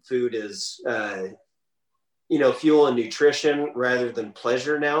at food as, fuel and nutrition rather than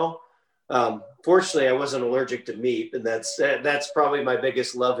pleasure now. Fortunately, I wasn't allergic to meat, and that's probably my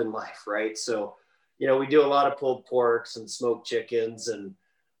biggest love in life, right? So, we do a lot of pulled porks and smoked chickens and,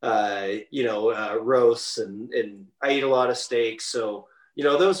 roasts, and I eat a lot of steaks. So,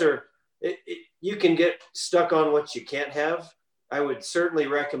 those are, you can get stuck on what you can't have. I would certainly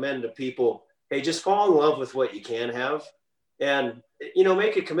recommend to people, hey, just fall in love with what you can have, and,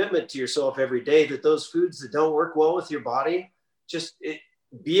 make a commitment to yourself every day that those foods that don't work well with your body, just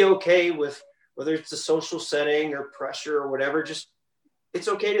be okay with, whether it's a social setting or pressure or whatever, it's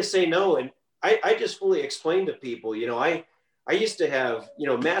okay to say no. And I just fully explain to people, I used to have,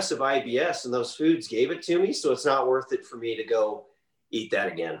 massive IBS, and those foods gave it to me. So it's not worth it for me to go eat that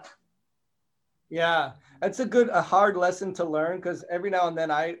again. Yeah, that's a hard lesson to learn, because every now and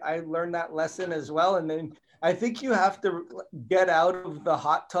then I learn that lesson as well. And then I think you have to get out of the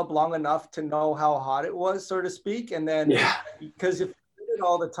hot tub long enough to know how hot it was, so to speak. And then, because if you do it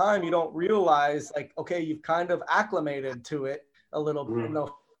all the time, you don't realize, like, okay, you've kind of acclimated to it a little bit.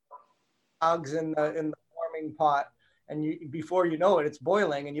 Dogs in the warming pot, and before you know it, it's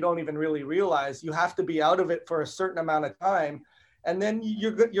boiling, and you don't even really realize you have to be out of it for a certain amount of time. And then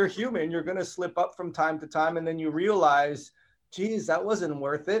you're human. You're going to slip up from time to time, and then you realize, geez, that wasn't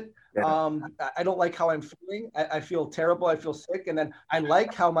worth it. I don't like how I'm feeling. I feel terrible. I feel sick. And then I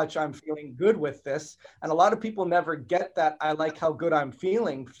like how much I'm feeling good with this. And a lot of people never get that I like how good I'm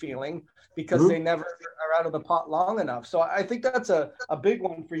feeling because they never are out of the pot long enough. So I think that's a big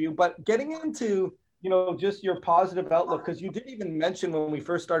one for you. But getting into, just your positive outlook, because you didn't even mention when we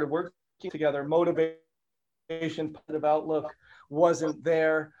first started working together, motivation, positive outlook wasn't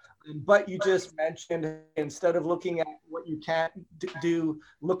there. But you just mentioned, instead of looking at what you can't do,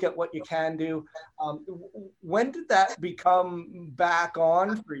 look at what you can do. When did that become back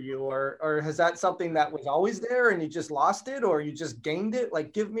on for you? Or has that something that was always there and you just lost it, or you just gained it?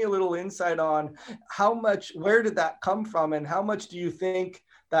 Like, give me a little insight on where did that come from, and how much do you think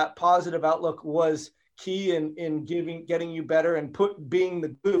that positive outlook was key in getting you better and being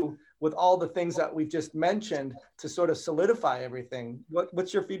the glue with all the things that we've just mentioned to sort of solidify everything?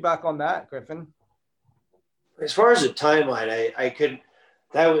 What's your feedback on that, Griffin? As far as a timeline,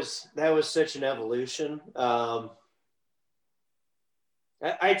 that was such an evolution.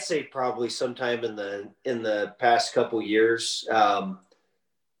 I'd say probably sometime in the past couple years. So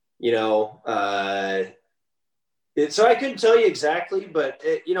I couldn't tell you exactly, but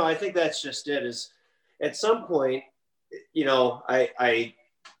I think that's just it. Is at some point, I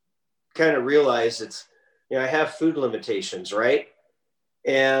kind of realized I have food limitations, right?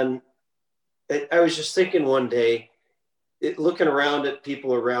 And I was just thinking one day, looking around at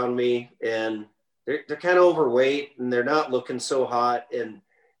people around me, and they're kind of overweight and they're not looking so hot. And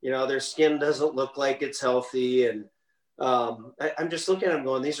their skin doesn't look like it's healthy. And I'm just looking at them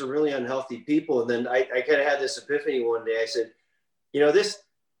going, these are really unhealthy people. And then I kind of had this epiphany one day. I said,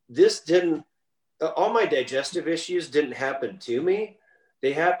 this didn't, all my digestive issues didn't happen to me.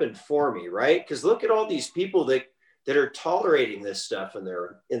 They happened for me, right? Because look at all these people that are tolerating this stuff in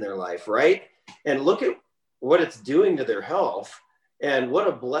their life, right? And look at what it's doing to their health. And what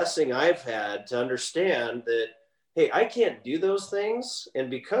a blessing I've had to understand that, hey, I can't do those things.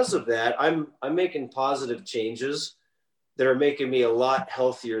 And because of that, I'm making positive changes that are making me a lot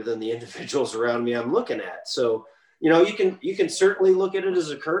healthier than the individuals around me I'm looking at. So, you can certainly look at it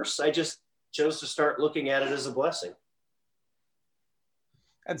as a curse. I just chose to start looking at it as a blessing.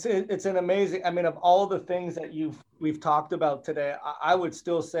 It's an amazing, of all the things that we've talked about today, I would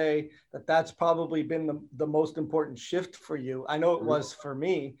still say that that's probably been the most important shift for you. I know it was for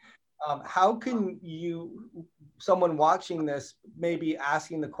me. How can someone watching this may be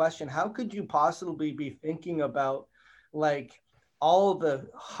asking the question, how could you possibly be thinking about like all the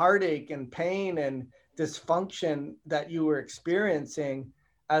heartache and pain and dysfunction that you were experiencing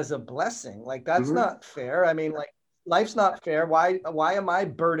as a blessing? Like, that's not fair. Life's not fair. Why am I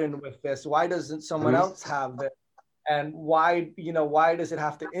burdened with this? Why doesn't someone else have this? And why does it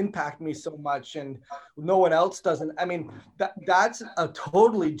have to impact me so much and no one else doesn't? That's a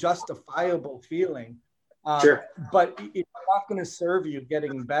totally justifiable feeling. Sure. But it's not going to serve you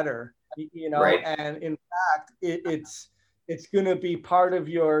getting better, Right. And in fact, it's going to be part of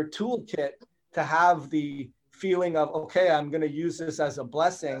your toolkit to have the feeling of, okay, I'm going to use this as a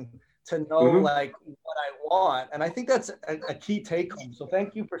blessing to know like what I want. And I think that's a key take home. So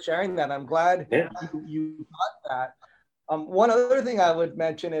thank you for sharing that. I'm glad you got that. One other thing I would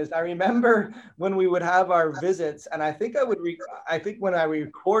mention is I remember when we would have our visits, and I think when I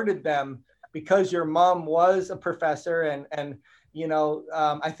recorded them, because your mom was a professor and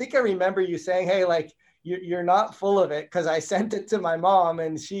I think I remember you saying, hey, like, you're not full of it, because I sent it to my mom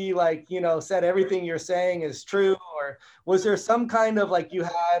and she said everything you're saying is true. Or was there some kind of I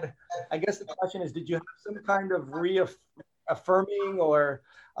guess the question is, did you have some kind of reaffirming or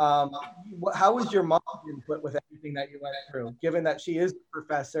how was your mom's input with everything that you went through, given that she is a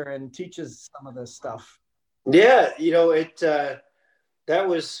professor and teaches some of this stuff? Yeah,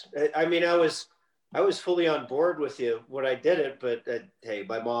 I was fully on board with you when I did it, but hey,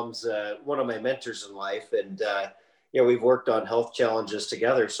 my mom's one of my mentors in life, and we've worked on health challenges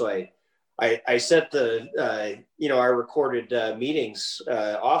together. So I set our recorded meetings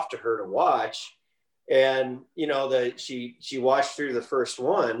off to her to watch, and she watched through the first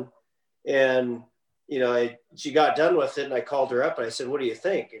one, and she got done with it, and I called her up and I said, "What do you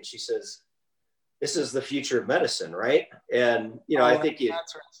think?" And she says, "This is the future of medicine, right?" And I think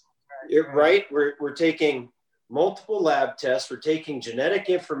right. We're taking multiple lab tests. We're taking genetic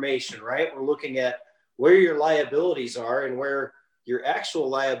information, right? We're looking at where your liabilities are and where your actual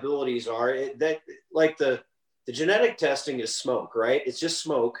liabilities are. The genetic testing is smoke, right? It's just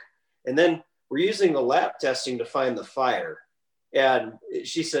smoke. And then we're using the lab testing to find the fire. And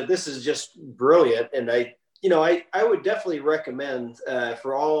she said, this is just brilliant. And I would definitely recommend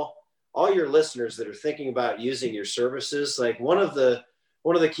for all your listeners that are thinking about using your services, like one of the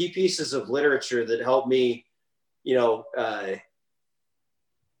key pieces of literature that helped me,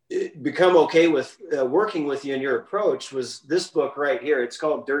 become okay with working with you and your approach was this book right here. It's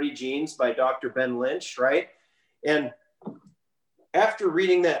called Dirty Genes by Dr. Ben Lynch, right? And after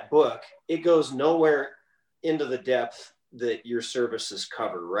reading that book, it goes nowhere into the depth that your services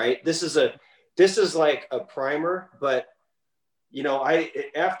cover, right? This is like a primer, but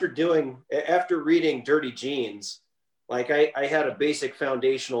after reading Dirty Genes, like I had a basic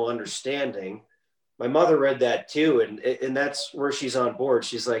foundational understanding. My mother read that too, and that's where she's on board.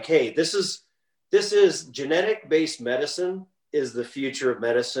 She's like, hey, this is genetic-based medicine is the future of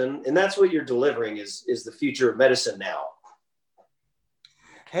medicine, and that's what you're delivering is the future of medicine now.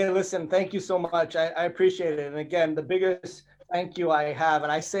 Hey, listen, thank you so much. I appreciate it. And again, the biggest thank you I have,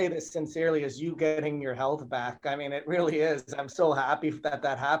 and I say this sincerely, is you getting your health back. I mean, it really is. I'm so happy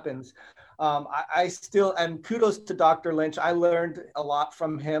that happens. I still, and kudos to Dr. Lynch. I learned a lot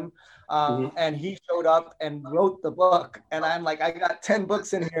from him. And he showed up and wrote the book. And I'm like, I got 10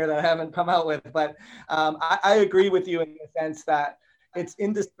 books in here that I haven't come out with. But I agree with you in the sense that it's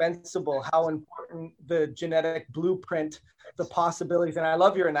indispensable how important the genetic blueprint, the possibilities. And I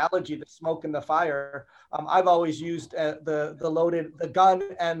love your analogy, the smoke and the fire. I've always used the gun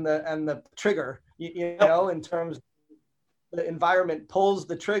and the trigger, in terms of the environment pulls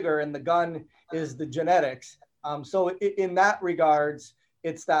the trigger and the gun is the genetics. So in that regards,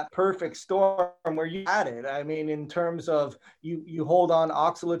 it's that perfect storm where you had it. I mean, in terms of you hold on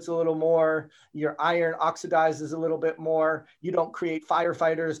oxalates a little more, your iron oxidizes a little bit more. You don't create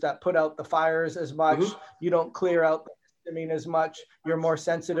firefighters that put out the fires as much. Mhm. You don't clear out the histamine as much. You're more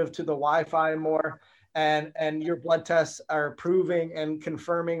sensitive to the Wi-Fi more, and your blood tests are proving and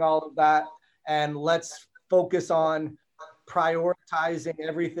confirming all of that. And let's focus on prioritizing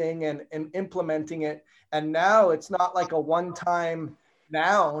everything and implementing it. And now it's not like a one-time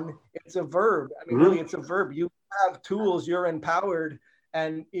noun, it's a verb. I mean, really, it's a verb. You have tools, you're empowered.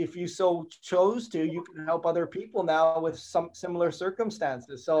 And if you so chose to, you can help other people now with some similar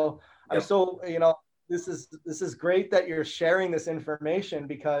circumstances. So I'm so, this is great that you're sharing this information,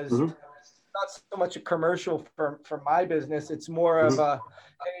 because it's not so much a commercial for my business. It's more of a,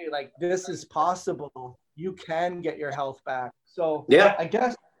 hey, like, this is possible. You can get your health back. So I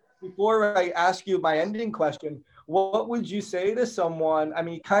guess before I ask you my ending question, what would you say to someone? I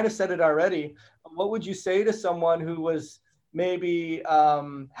mean, you kind of said it already. What would you say to someone who was maybe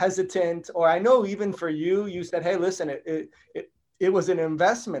hesitant? Or I know even for you, you said, hey, listen, it was an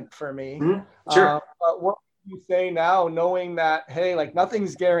investment for me. Sure. But what would you say now, knowing that, hey, like,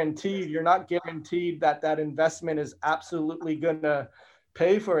 nothing's guaranteed. You're not guaranteed that that investment is absolutely going to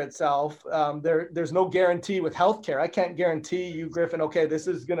pay for itself. There's no guarantee with healthcare. I can't guarantee you, Griffin, okay, this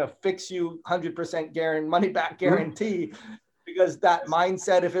is going to fix you 100% money back guarantee, because that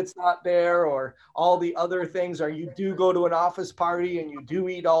mindset, if it's not there, or all the other things, or you do go to an office party and you do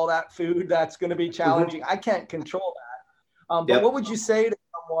eat all that food, that's going to be challenging. I can't control that. But what would you say to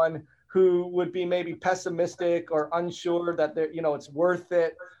someone who would be maybe pessimistic or unsure that they're, it's worth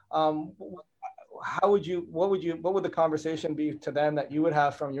it? What would the conversation be to them that you would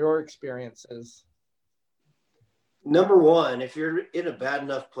have from your experiences? Number one, if you're in a bad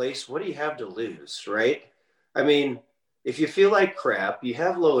enough place, what do you have to lose, right? I mean, if you feel like crap, you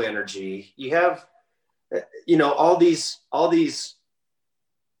have low energy, you have, all these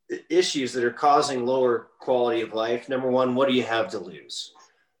issues that are causing lower quality of life. Number one, what do you have to lose?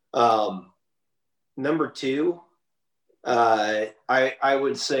 Number two, I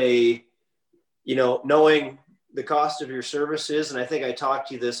would say, knowing the cost of your services. And I think I talked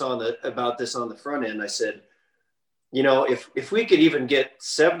to you about this on the front end. I said, if we could even get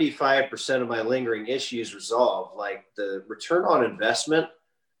 75% of my lingering issues resolved, like the return on investment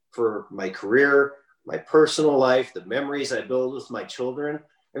for my career, my personal life, the memories I build with my children,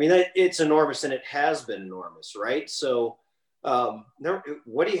 I mean, it's enormous, and it has been enormous, right? So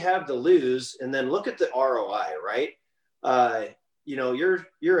what do you have to lose? And then look at the ROI, right? You're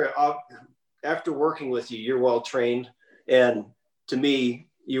after working with you, you're well trained. And to me,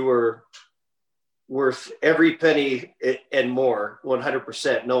 you were worth every penny and more,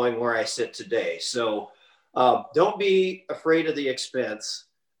 100%, knowing where I sit today. So don't be afraid of the expense.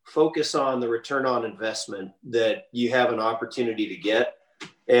 Focus on the return on investment that you have an opportunity to get.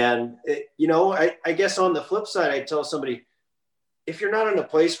 And, I guess on the flip side, I'd tell somebody, if you're not in a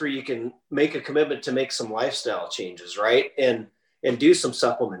place where you can make a commitment to make some lifestyle changes, right? And do some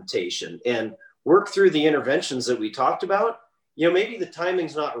supplementation and work through the interventions that we talked about, maybe the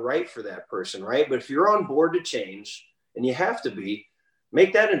timing's not right for that person, right? But if you're on board to change, and you have to be,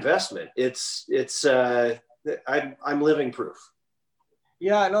 make that investment. I'm living proof.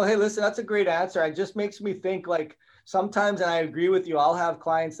 Yeah, no, hey, listen, that's a great answer. It just makes me think, like, sometimes, and I agree with you, I'll have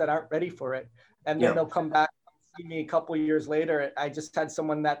clients that aren't ready for it. And then they'll come back and see me a couple of years later. I just had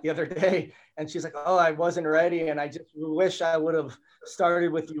someone that the other day, and she's like, oh, I wasn't ready. And I just wish I would have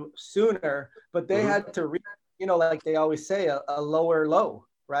started with you sooner. But they had to reach, like they always say, a lower low,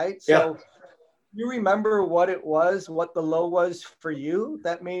 right? So you remember what the low was for you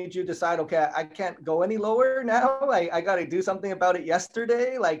that made you decide, okay, I can't go any lower now. I got to do something about it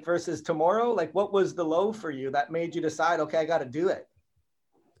yesterday, like, versus tomorrow. Like, what was the low for you that made you decide, okay, I got to do it?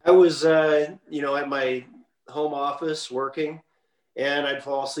 I was, at my home office working, and I'd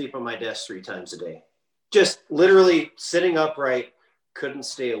fall asleep on my desk 3 times a day. Just literally sitting upright, couldn't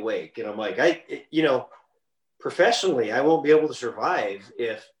stay awake. And I'm like, professionally, I won't be able to survive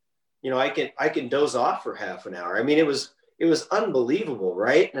if, I can doze off for half an hour. I mean, it was unbelievable,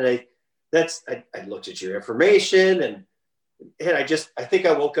 right? And I looked at your information, and I think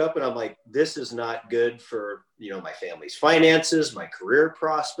I woke up and I'm like, this is not good for, my family's finances, my career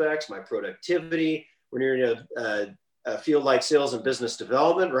prospects, my productivity. When you're in a field like sales and business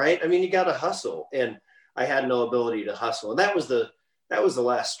development, right? I mean, you got to hustle, and I had no ability to hustle. And that was the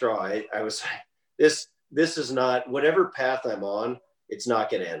last straw. I was like, this is not, whatever path I'm on, it's not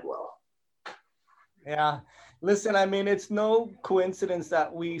going to end well. Yeah. Listen, I mean, it's no coincidence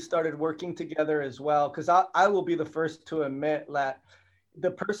that we started working together as well, because I will be the first to admit that,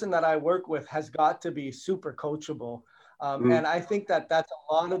 the person that I work with has got to be super coachable. And I think that that's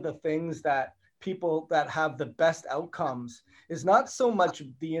a lot of the things that people that have the best outcomes is not so much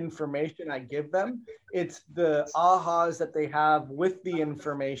the information I give them, it's the ahas that they have with the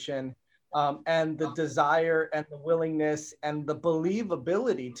information, and the desire and the willingness and the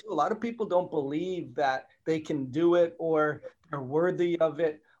believability too. A lot of people don't believe that they can do it or are worthy of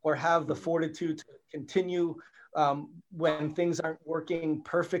it or have the fortitude to continue when things aren't working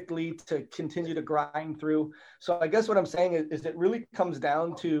perfectly, to continue to grind through. So I guess what I'm saying is it really comes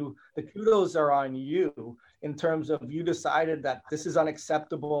down to the kudos are on you in terms of you decided that this is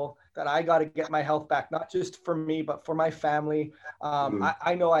unacceptable, that I got to get my health back, not just for me, but for my family.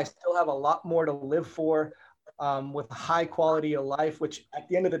 I know I still have a lot more to live for, with a high quality of life, which at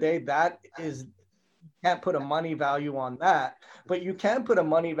the end of the day, that is, can't put a money value on that, but you can put a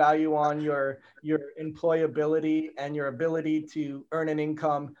money value on your employability and your ability to earn an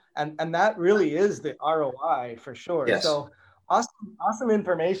income. And that really is the ROI for sure. Yes. So awesome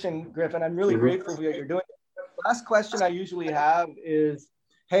information, Griffin. I'm really grateful for what you're doing. Last question I usually have is,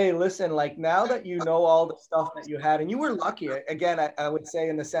 hey, listen, like now that you know all the stuff that you had, and you were lucky, again, I would say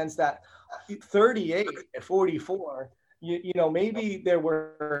in the sense that 38 at 44, you know, maybe there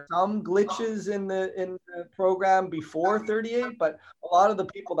were some glitches in the program before 38, but a lot of the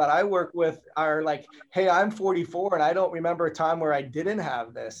people that I work with are like, hey, I'm 44 and I don't remember a time where I didn't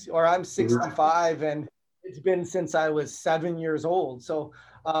have this, or I'm 65 and it's been since I was 7 years old. So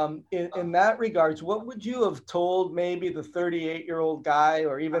in that regards, what would you have told maybe the 38-year-old guy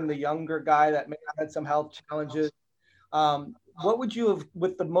or even the younger guy that may have had some health challenges? What would you have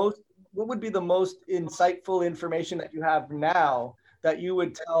what would be the most insightful information that you have now that you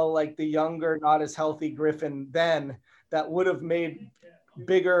would tell like the younger, not as healthy Griffin then that would have made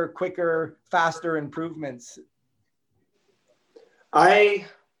bigger, quicker, faster improvements? I,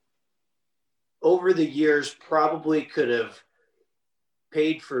 over the years, probably could have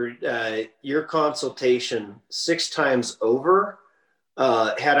paid for your consultation 6 times over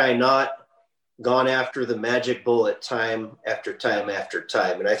had I not gone after the magic bullet time after time after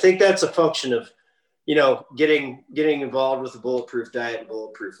time. And I think that's a function of, you know, getting involved with the bulletproof diet and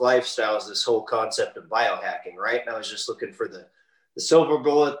bulletproof lifestyles, this whole concept of biohacking, right? And I was just looking for the silver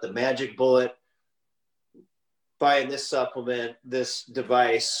bullet, the magic bullet, buying this supplement, this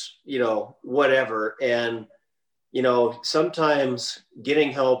device, you know, whatever. And, you know, sometimes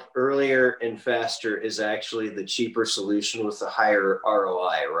getting help earlier and faster is actually the cheaper solution with the higher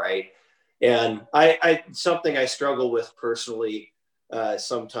ROI, right? And something I struggle with personally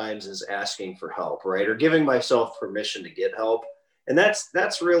sometimes is asking for help, right? Or giving myself permission to get help. And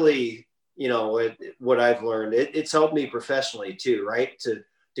that's really, you know, what I've learned. It's helped me professionally too, right?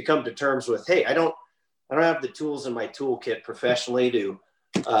 To come to terms with, hey, I don't have the tools in my toolkit professionally to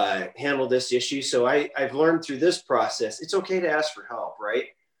handle this issue. So I've learned through this process, it's okay to ask for help, right?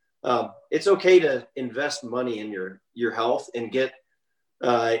 It's okay to invest money in your health and get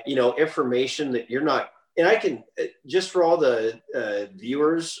you know, information that you're not, and I can, just for all the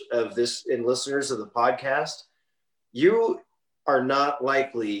viewers of this and listeners of the podcast, you are not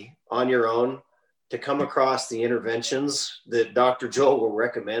likely on your own to come across the interventions that Dr. Joel will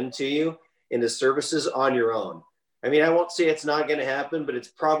recommend to you in the services on your own. I mean, I won't say it's not going to happen, but it's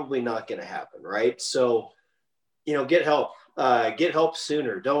probably not going to happen, right? So, you know, get help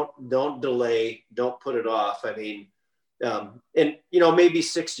sooner. Don't delay, don't put it off. I mean, and, you know, maybe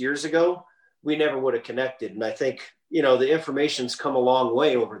 6 years ago, we never would have connected. And I think, you know, the information's come a long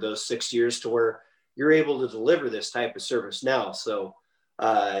way over those 6 years to where you're able to deliver this type of service now. So,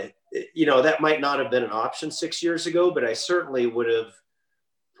 you know, that might not have been an option 6 years ago, but I certainly would have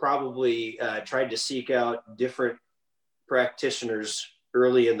probably tried to seek out different practitioners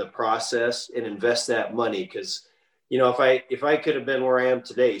early in the process and invest that money. Because, you know, if I could have been where I am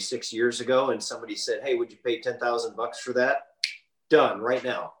today 6 years ago and somebody said, hey, would you pay $10,000 for that? Done right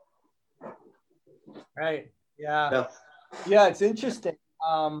now. Right. Yeah. Yeah. It's interesting.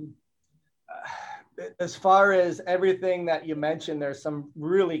 As far as everything that you mentioned, there's some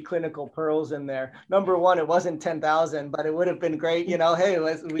really clinical pearls in there. Number one, it wasn't 10,000, but it would have been great. You know, hey,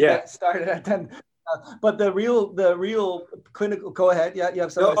 we get started at 10. But the real clinical, go ahead. Yeah, you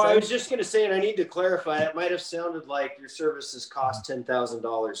have something to say? I was just going to say, and I need to clarify, it might have sounded like your services cost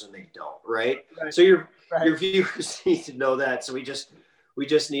 $10,000 and they don't, right? So your viewers need to know that. So we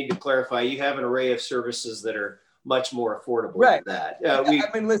just need to clarify, you have an array of services that are much more affordable than that. I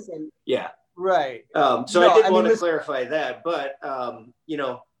mean, listen. Yeah. Right. So I did want to clarify that, but you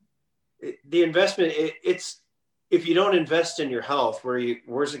know, the investment, it's, if you don't invest in your health,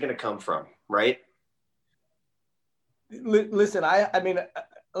 where's it going to come from? Right. Listen, I mean,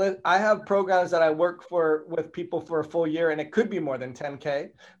 I have programs that I work for with people for a full year, and it could be more than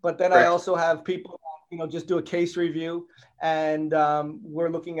 10K. But then I Correct. also have people, just do a case review, and we're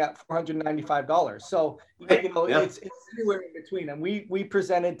looking at $495. So Right. Yeah. it's anywhere in between. And we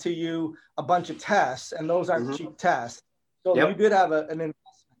presented to you a bunch of tests, and those aren't cheap tests. So Yep. you did have an investment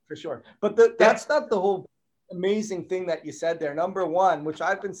for sure. But that's not the whole amazing thing that you said there. Number one, which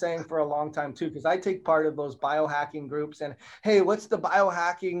I've been saying for a long time too, because I take part of those biohacking groups, and hey, what's the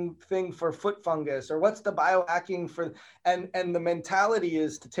biohacking thing for foot fungus, or what's the biohacking for, and the mentality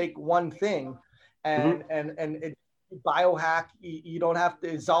is to take one thing and it biohack, you don't have to,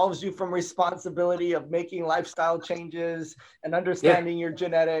 it absolves you from responsibility of making lifestyle changes and understanding your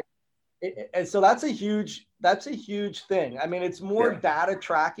genetics. And so that's a huge thing. I mean, it's more data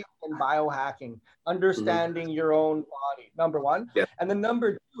tracking than biohacking, understanding your own body, number one. And then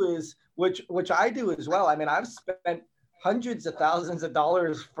number two is, which I do as well. I mean, I've spent hundreds of thousands of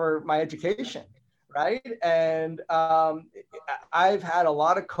dollars for my education, right? And I've had a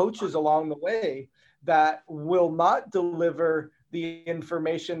lot of coaches along the way that will not deliver the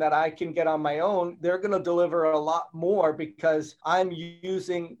information that I can get on my own. They're going to deliver a lot more because I'm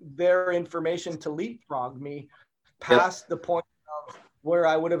using their information to leapfrog me past the point of where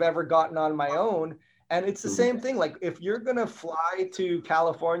I would have ever gotten on my own. And it's the same thing. Like if you're going to fly to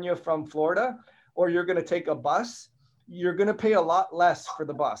California from Florida, or you're going to take a bus, you're going to pay a lot less for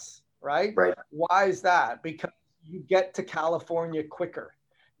the bus, right? Why is that? Because you get to California quicker.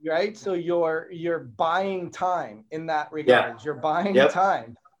 Right. So you're buying time in that regard. You're buying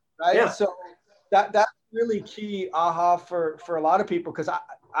time. Right. So that's really key for a lot of people, because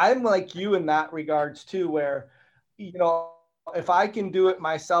I'm like you in that regards too, where, if I can do it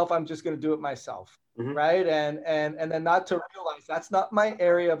myself, I'm just going to do it myself. Right. And then not to realize that's not my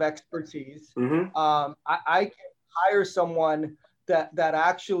area of expertise. I can hire someone that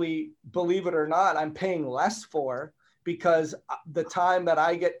actually, believe it or not, I'm paying less for, because the time that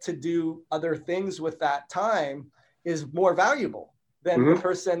I get to do other things with that time is more valuable than the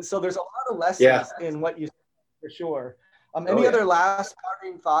person. So there's a lot of lessons in what you said, for sure. Any other last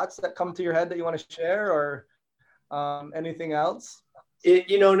parting thoughts that come to your head that you want to share, or anything else?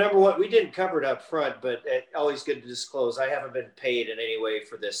 Number one, we didn't cover it up front, but always good to disclose, I haven't been paid in any way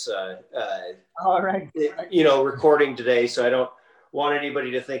for this, all right. Recording today. So I don't want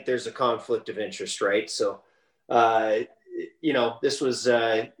anybody to think there's a conflict of interest, right? So, this was,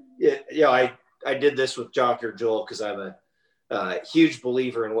 I did this with Dr. Joel because I'm a huge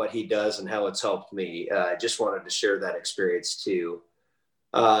believer in what he does and how it's helped me. I just wanted to share that experience too.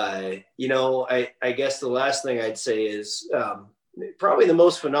 I guess the last thing I'd say is probably the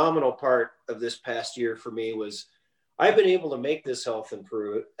most phenomenal part of this past year for me was I've been able to make this health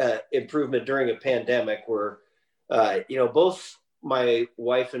improvement during a pandemic where, both my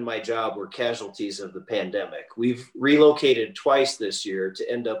wife and my job were casualties of the pandemic. We've relocated twice this year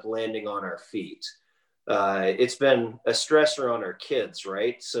to end up landing on our feet. It's been a stressor on our kids,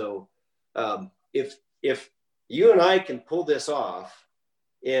 right? So if you and I can pull this off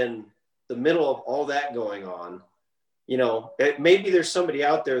in the middle of all that going on, maybe there's somebody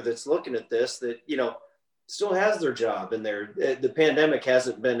out there that's looking at this that, still has their job and the pandemic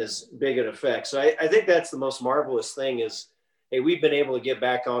hasn't been as big an effect. So I think that's the most marvelous thing is, hey, we've been able to get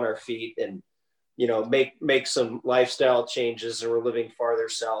back on our feet and, make some lifestyle changes, and we're living farther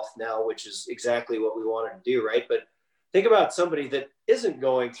south now, which is exactly what we wanted to do. Right. But think about somebody that isn't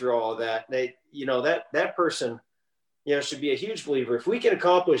going through all of that. They, that person, should be a huge believer. If we can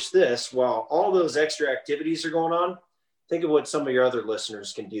accomplish this while all those extra activities are going on, think of what some of your other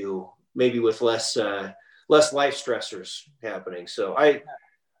listeners can do, maybe with less life stressors happening. So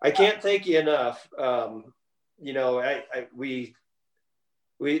I can't thank you enough.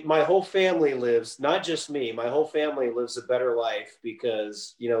 My whole family lives, not just me, my whole family lives a better life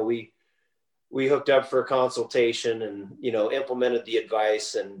because, we hooked up for a consultation and, implemented the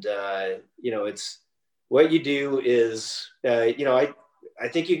advice and, it's what you do is, I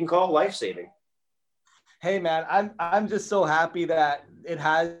think you can call it life-saving. Hey man, I'm just so happy that it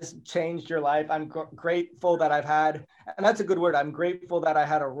has changed your life. I'm grateful that I've had, and that's a good word, I'm grateful that I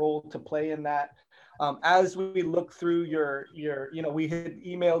had a role to play in that. As we look through your, we had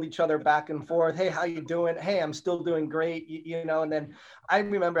emailed each other back and forth. Hey, how you doing? Hey, I'm still doing great. And then I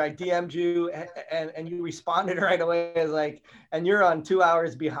remember I DM'd you and you responded right away as like, and you're on 2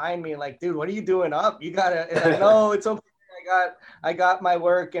 hours behind me. Like, dude, what are you doing up? You gotta, and like, no, it's okay. I got my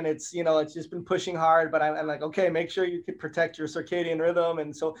work and it's, it's just been pushing hard, but I'm like, okay, make sure you can protect your circadian rhythm.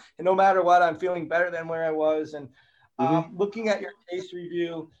 And so, and no matter what, I'm feeling better than where I was. And looking at your case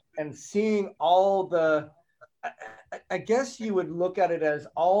review and seeing all the I guess you would look at it as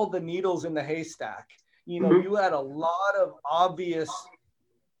all the needles in the haystack. You know, you had a lot of obvious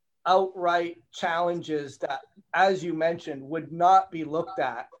outright challenges that, as you mentioned, would not be looked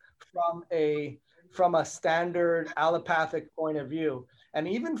at from a standard allopathic point of view. And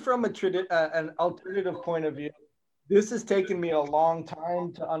even from an alternative point of view, this has taken me a long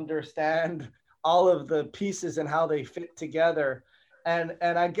time to understand all of the pieces and how they fit together. And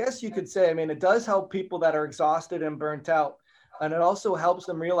I guess you could say, I mean, it does help people that are exhausted and burnt out. And it also helps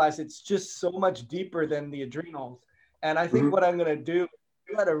them realize it's just so much deeper than the adrenals. And I think what I'm going to do,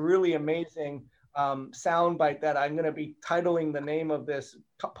 you had a really amazing soundbite that I'm going to be titling the name of this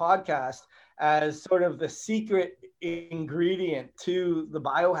podcast as sort of the secret ingredient to the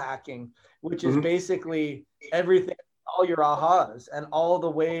biohacking, which is basically everything, all your ahas and all the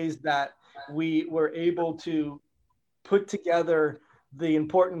ways that we were able to put together the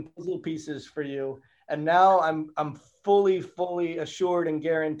important puzzle pieces for you. And now I'm fully assured and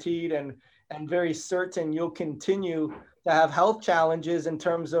guaranteed and very certain you'll continue to have health challenges in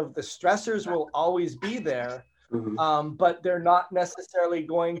terms of the stressors will always be there, but they're not necessarily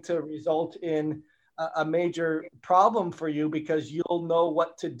going to result in a major problem for you because you'll know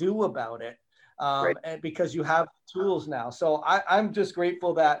what to do about it. And because you have tools now. So I'm just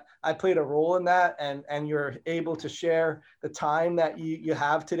grateful that I played a role in that and you're able to share the time that you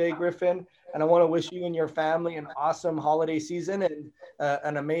have today, Griffin. And I want to wish you and your family an awesome holiday season and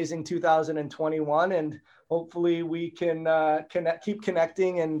an amazing 2021. And hopefully we can keep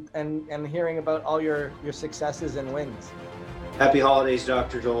connecting and hearing about all your successes and wins. Happy holidays,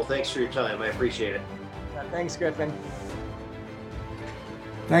 Dr. Joel. Thanks for your time. I appreciate it. Thanks, Griffin.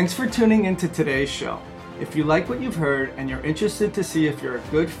 Thanks for tuning into today's show. If you like what you've heard and you're interested to see if you're a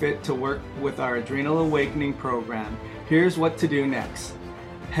good fit to work with our Adrenal Awakening program, here's what to do next.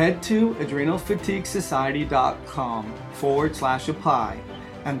 Head to adrenalfatiguesociety.com/apply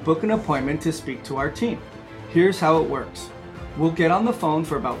and book an appointment to speak to our team. Here's how it works. We'll get on the phone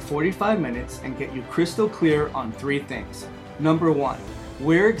for about 45 minutes and get you crystal clear on 3 things. Number 1,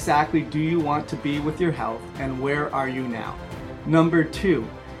 where exactly do you want to be with your health and where are you now? Number 2,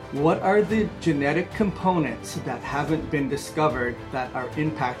 what are the genetic components that haven't been discovered that are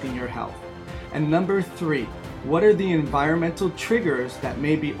impacting your health? And number 3, what are the environmental triggers that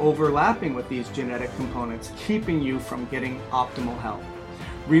may be overlapping with these genetic components, keeping you from getting optimal health?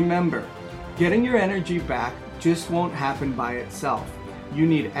 Remember, getting your energy back just won't happen by itself. You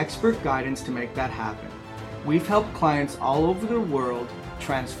need expert guidance to make that happen. We've helped clients all over the world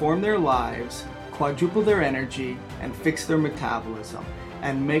transform their lives, quadruple their energy, and fix their metabolism,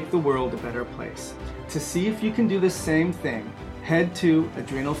 and make the world a better place. To see if you can do the same thing, head to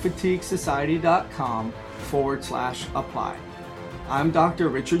adrenalfatiguesociety.com/apply. I'm Dr.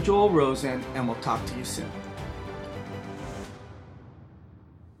 Richard Joel Rosen, and we'll talk to you soon.